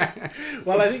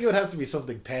 Well, I think it would have to be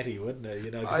something petty, wouldn't it?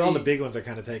 You know, because all the I- big ones are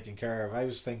kind of taken care of. I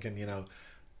was thinking, you know,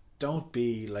 don't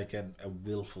be like a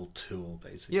willful tool,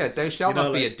 basically. Yeah, thou shalt You know,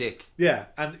 not be like- a dick. Yeah,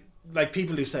 and like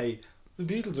people who say the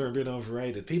Beatles are a bit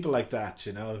overrated. People like that,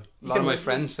 you know. A lot of my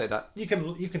friends say that. You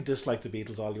can dislike the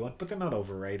Beatles all you want, but they're not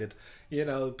overrated. You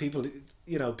know, people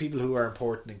who are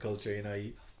important in culture. You know,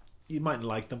 you mightn't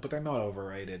like them, but they're not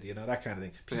overrated. You know, that kind of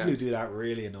thing. People Yeah. who do that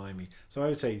really annoy me. So I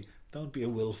would say, don't be a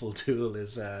willful tool.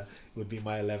 Would be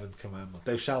my 11th commandment.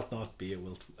 Thou shalt not be a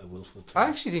willful tool. I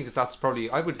actually think that's probably.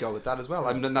 I would go with that as well.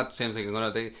 I'm not saying I'm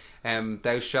going to.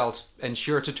 Thou shalt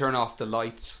ensure to turn off the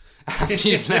lights after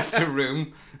you've left the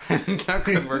room, and that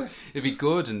could work. It'd be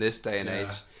good in this day and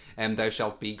age. Thou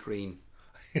shalt be green.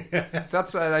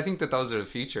 That's. I think that those are the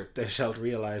future. Thou shalt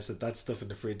realize that stuff in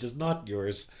the fridge is not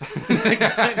yours.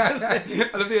 I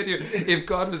love the idea. If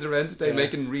God was around today,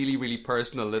 making really, really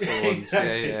personal little ones.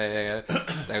 Yeah.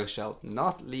 Thou shalt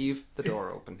not leave the door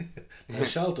open. Thou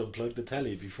shalt unplug the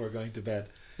telly before going to bed.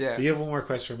 Yeah. Do you have one more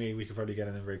question for me? We could probably get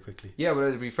it in very quickly. Yeah, but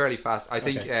it'll be fairly fast. I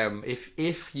think Okay.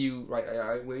 if you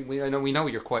right, we know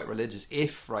you're quite religious.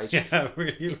 If right, Yeah,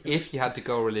 really. if you had to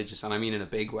go religious, and I mean in a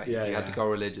big way, Yeah, if you had yeah. to go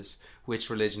religious, which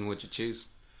religion would you choose?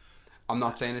 I'm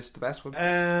not saying it's the best one.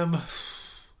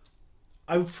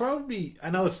 I would probably. I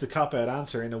know it's the cop out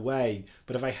answer in a way,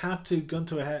 but if I had to, gun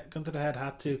to the head,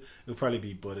 had to, it would probably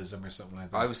be Buddhism or something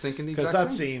like that. I was thinking the because exact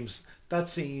that same.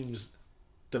 seems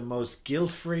the most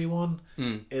guilt free one.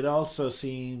 It also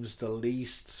seems the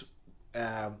least.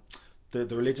 The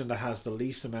religion that has the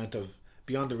least amount of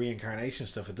beyond the reincarnation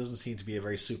stuff. It doesn't seem to be a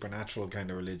very supernatural kind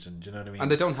of religion. Do you know what I mean?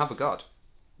 And they don't have a god.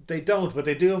 They don't, but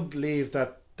they do believe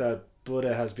that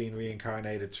Buddha has been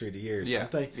reincarnated through the years, Yeah,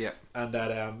 don't they? yeah. And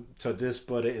that so this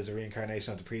Buddha is a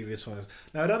reincarnation of the previous one.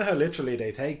 Now I don't know how literally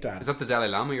they take that. Is that the Dalai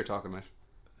Lama you're talking about?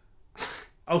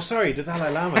 Oh, sorry, the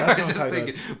Dalai Lama. I That's was what just I'm talking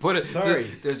thinking. But Sorry.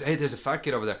 there's a fat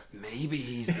kid over there. Maybe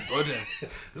he's the Buddha.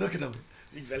 about. Look at him,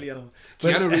 big belly on him.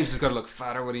 Keanu Reeves has got to look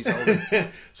fatter when he's older.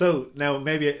 So now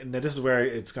this is where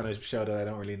it's going to show that I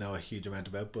don't really know a huge amount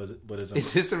about Buddhism.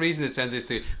 Is this the reason it sends us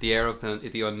to the air of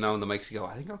the unknown that makes you go,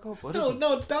 I think I'll go Buddhism?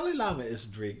 No, Dalai Lama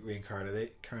isn't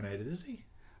reincarnated, is he?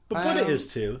 But Buddha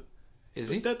is too. Is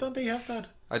he? Don't they have that?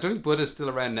 I don't think Buddha's still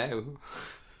around now.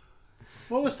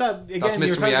 What was that? Again, That's you were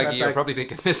Mr. talking about Miyagi. You're that- probably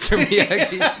thinking Mr.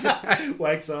 Miyagi.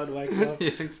 wax on, wax off. Yeah,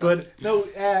 exactly. But no,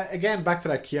 again, back to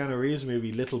that Keanu Reeves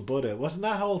movie, Little Buddha. Wasn't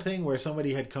that whole thing where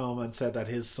somebody had come and said that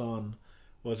his son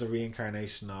was a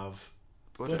reincarnation of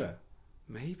Buddha?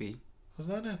 Maybe.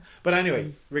 Wasn't that it? But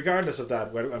anyway, regardless of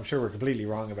that, I'm sure we're completely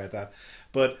wrong about that.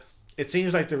 But it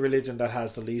seems like the religion that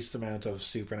has the least amount of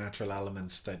supernatural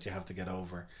elements that you have to get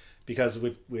over. Because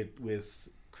with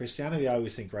Christianity, I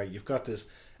always think, right, you've got this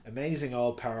amazing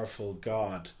all-powerful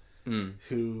God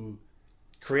who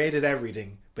created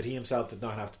everything, but he himself did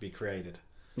not have to be created.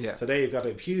 Yeah. So there you've got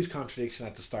a huge contradiction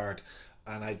at the start,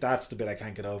 and that's the bit I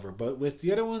can't get over. But with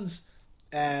the other ones,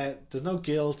 there's no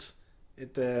guilt.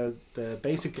 The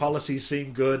basic policies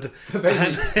seem good.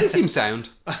 They seem sound.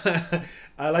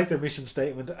 I like their mission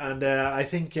statement, and I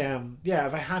think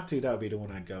if I had to, that would be the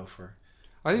one I'd go for.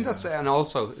 I think that's, and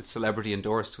also it's celebrity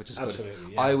endorsed, which is Absolutely,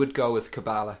 good. yeah. I would go with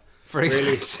Kabbalah for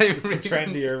Really? exact same It's a reasons.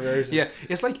 trendier version. Yeah,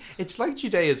 it's like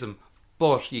Judaism,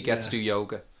 but you get to do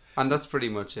yoga, and that's pretty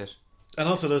much it. And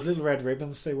also those little red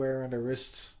ribbons they wear on their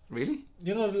wrists. Really?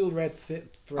 You know the little red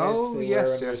threads Oh they wear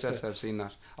yes, on their yes, wrists? I've seen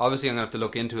that. Obviously, I'm gonna have to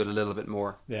look into it a little bit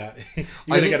more. Yeah. You I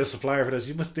gotta think- get a supplier for those.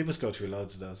 They must go through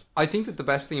loads of those. I think that the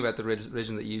best thing about the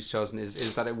religion that you've chosen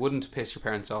is that it wouldn't piss your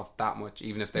parents off that much,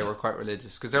 even if they were quite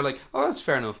religious, because they're like, oh, that's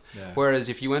fair enough. Yeah. Whereas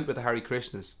if you went with the Hare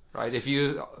Krishnas, right? If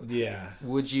you Yeah.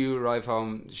 would you arrive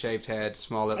home, shaved head,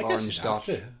 small little I guess orange you'd dot?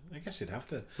 have to. I guess you'd have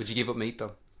to. Would you give up meat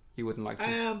though? You wouldn't like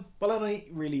to. Well, I don't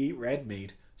really eat red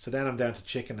meat, so then I'm down to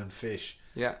chicken and fish.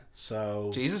 Yeah.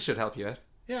 So Jesus should help you out.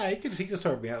 yeah, he could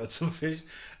sort me out with some fish.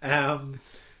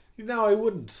 No, I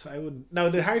wouldn't. No,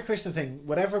 the Hare Krishna thing,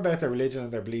 whatever about their religion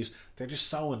and their beliefs, they're just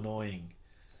so annoying.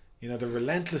 You know, they're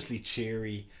relentlessly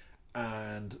cheery,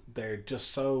 and they're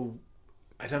just so.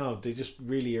 I don't know. They just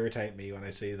really irritate me when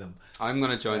I see them. I'm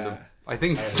going to join them. Yeah. I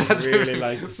think I would that's really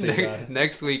like to see that.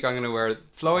 Next week I'm going to wear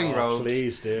flowing robes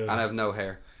Please do. and have no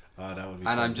hair. Oh, that would be.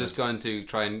 And so I'm just good. going to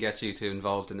try and get you to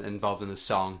involved in a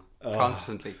song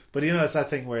constantly. But you know, it's that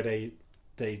thing where they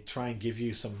try and give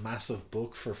you some massive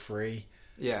book for free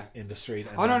Yeah. in the street.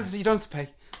 And Oh no, then- you don't have to pay.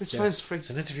 It's Yeah. fine, it's free. It's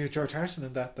an interview with George Harrison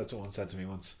in that. That's what one said to me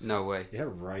once. No way. Yeah,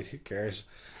 right. Who cares?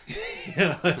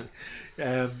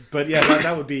 But yeah,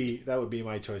 that would be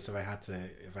my choice if I had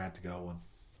to go one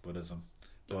Buddhism.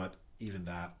 But even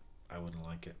that, I wouldn't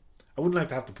like it. I wouldn't like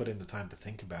to have to put in the time to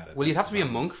think about it. Well, you'd have to be a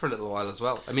monk for a little while as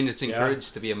well. I mean, it's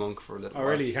encouraged to be a monk for a little Oh,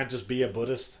 while. really? You can't just be a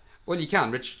Buddhist? Well, you can.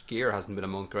 Richard Gere hasn't been a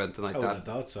monk or anything like I that. wouldn't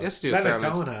have thought so. Yes, do a fair Leonard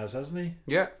amount. Cohen has, hasn't he?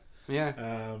 Yeah,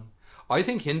 yeah. Um, I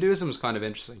think Hinduism is kind of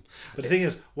interesting. But the thing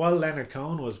is, while Leonard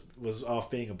Cohen was off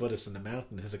being a Buddhist in the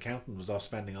mountain, his accountant was off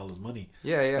spending all his money.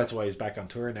 Yeah, yeah. That's why he's back on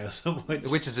tour now so much.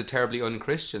 Which is a terribly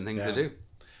un-Christian thing to Yeah. do.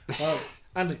 Well,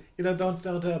 and you know, don't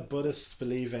Buddhists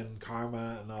believe in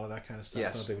karma and all of that kind of stuff?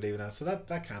 Yes. Don't they believe in that? So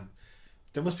that can.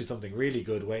 There must be something really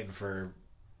good waiting for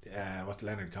what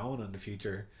Leonard Cohen in the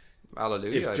future.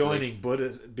 Hallelujah. I If joining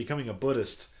becoming a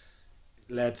Buddhist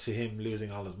led to him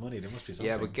losing all his money, there must be believe. something.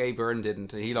 Yeah, but Gay Byrne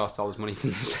didn't. He lost all his money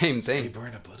from the same Hey, thing.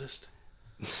 burn a Buddhist.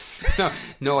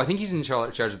 No, I think he's in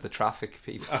charge of the traffic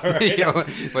people. All right. You know,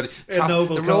 but A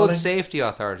noble the Road calling. Safety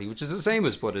Authority, which is the same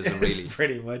as Buddhism, really.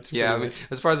 Pretty much. Yeah, I pretty mean,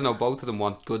 as far as I know, both of them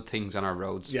want good things on our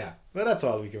roads. much. Yeah. Well, that's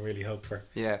all we can really hope for.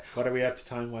 Yeah. What are we at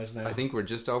time wise now? I think we're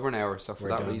just over an hour, so for We're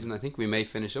that done. reason, I think we may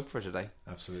finish up for today.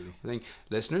 Absolutely. I think,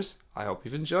 listeners, I hope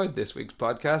you've enjoyed this week's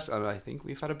podcast, and I think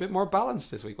we've had a bit more balance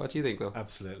this week. What do you think, Will?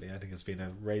 Absolutely. I think it's been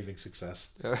a raving success.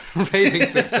 Raving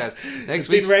success. It's Next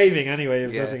been week, raving anyway,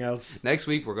 if Yeah. nothing else. next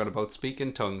week, we're going to both speak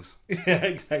in tongues.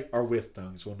 Or with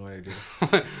tongues, one way or the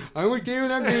other. I would give you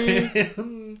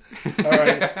All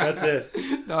right, that's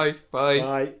it. Night. Bye.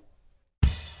 Bye.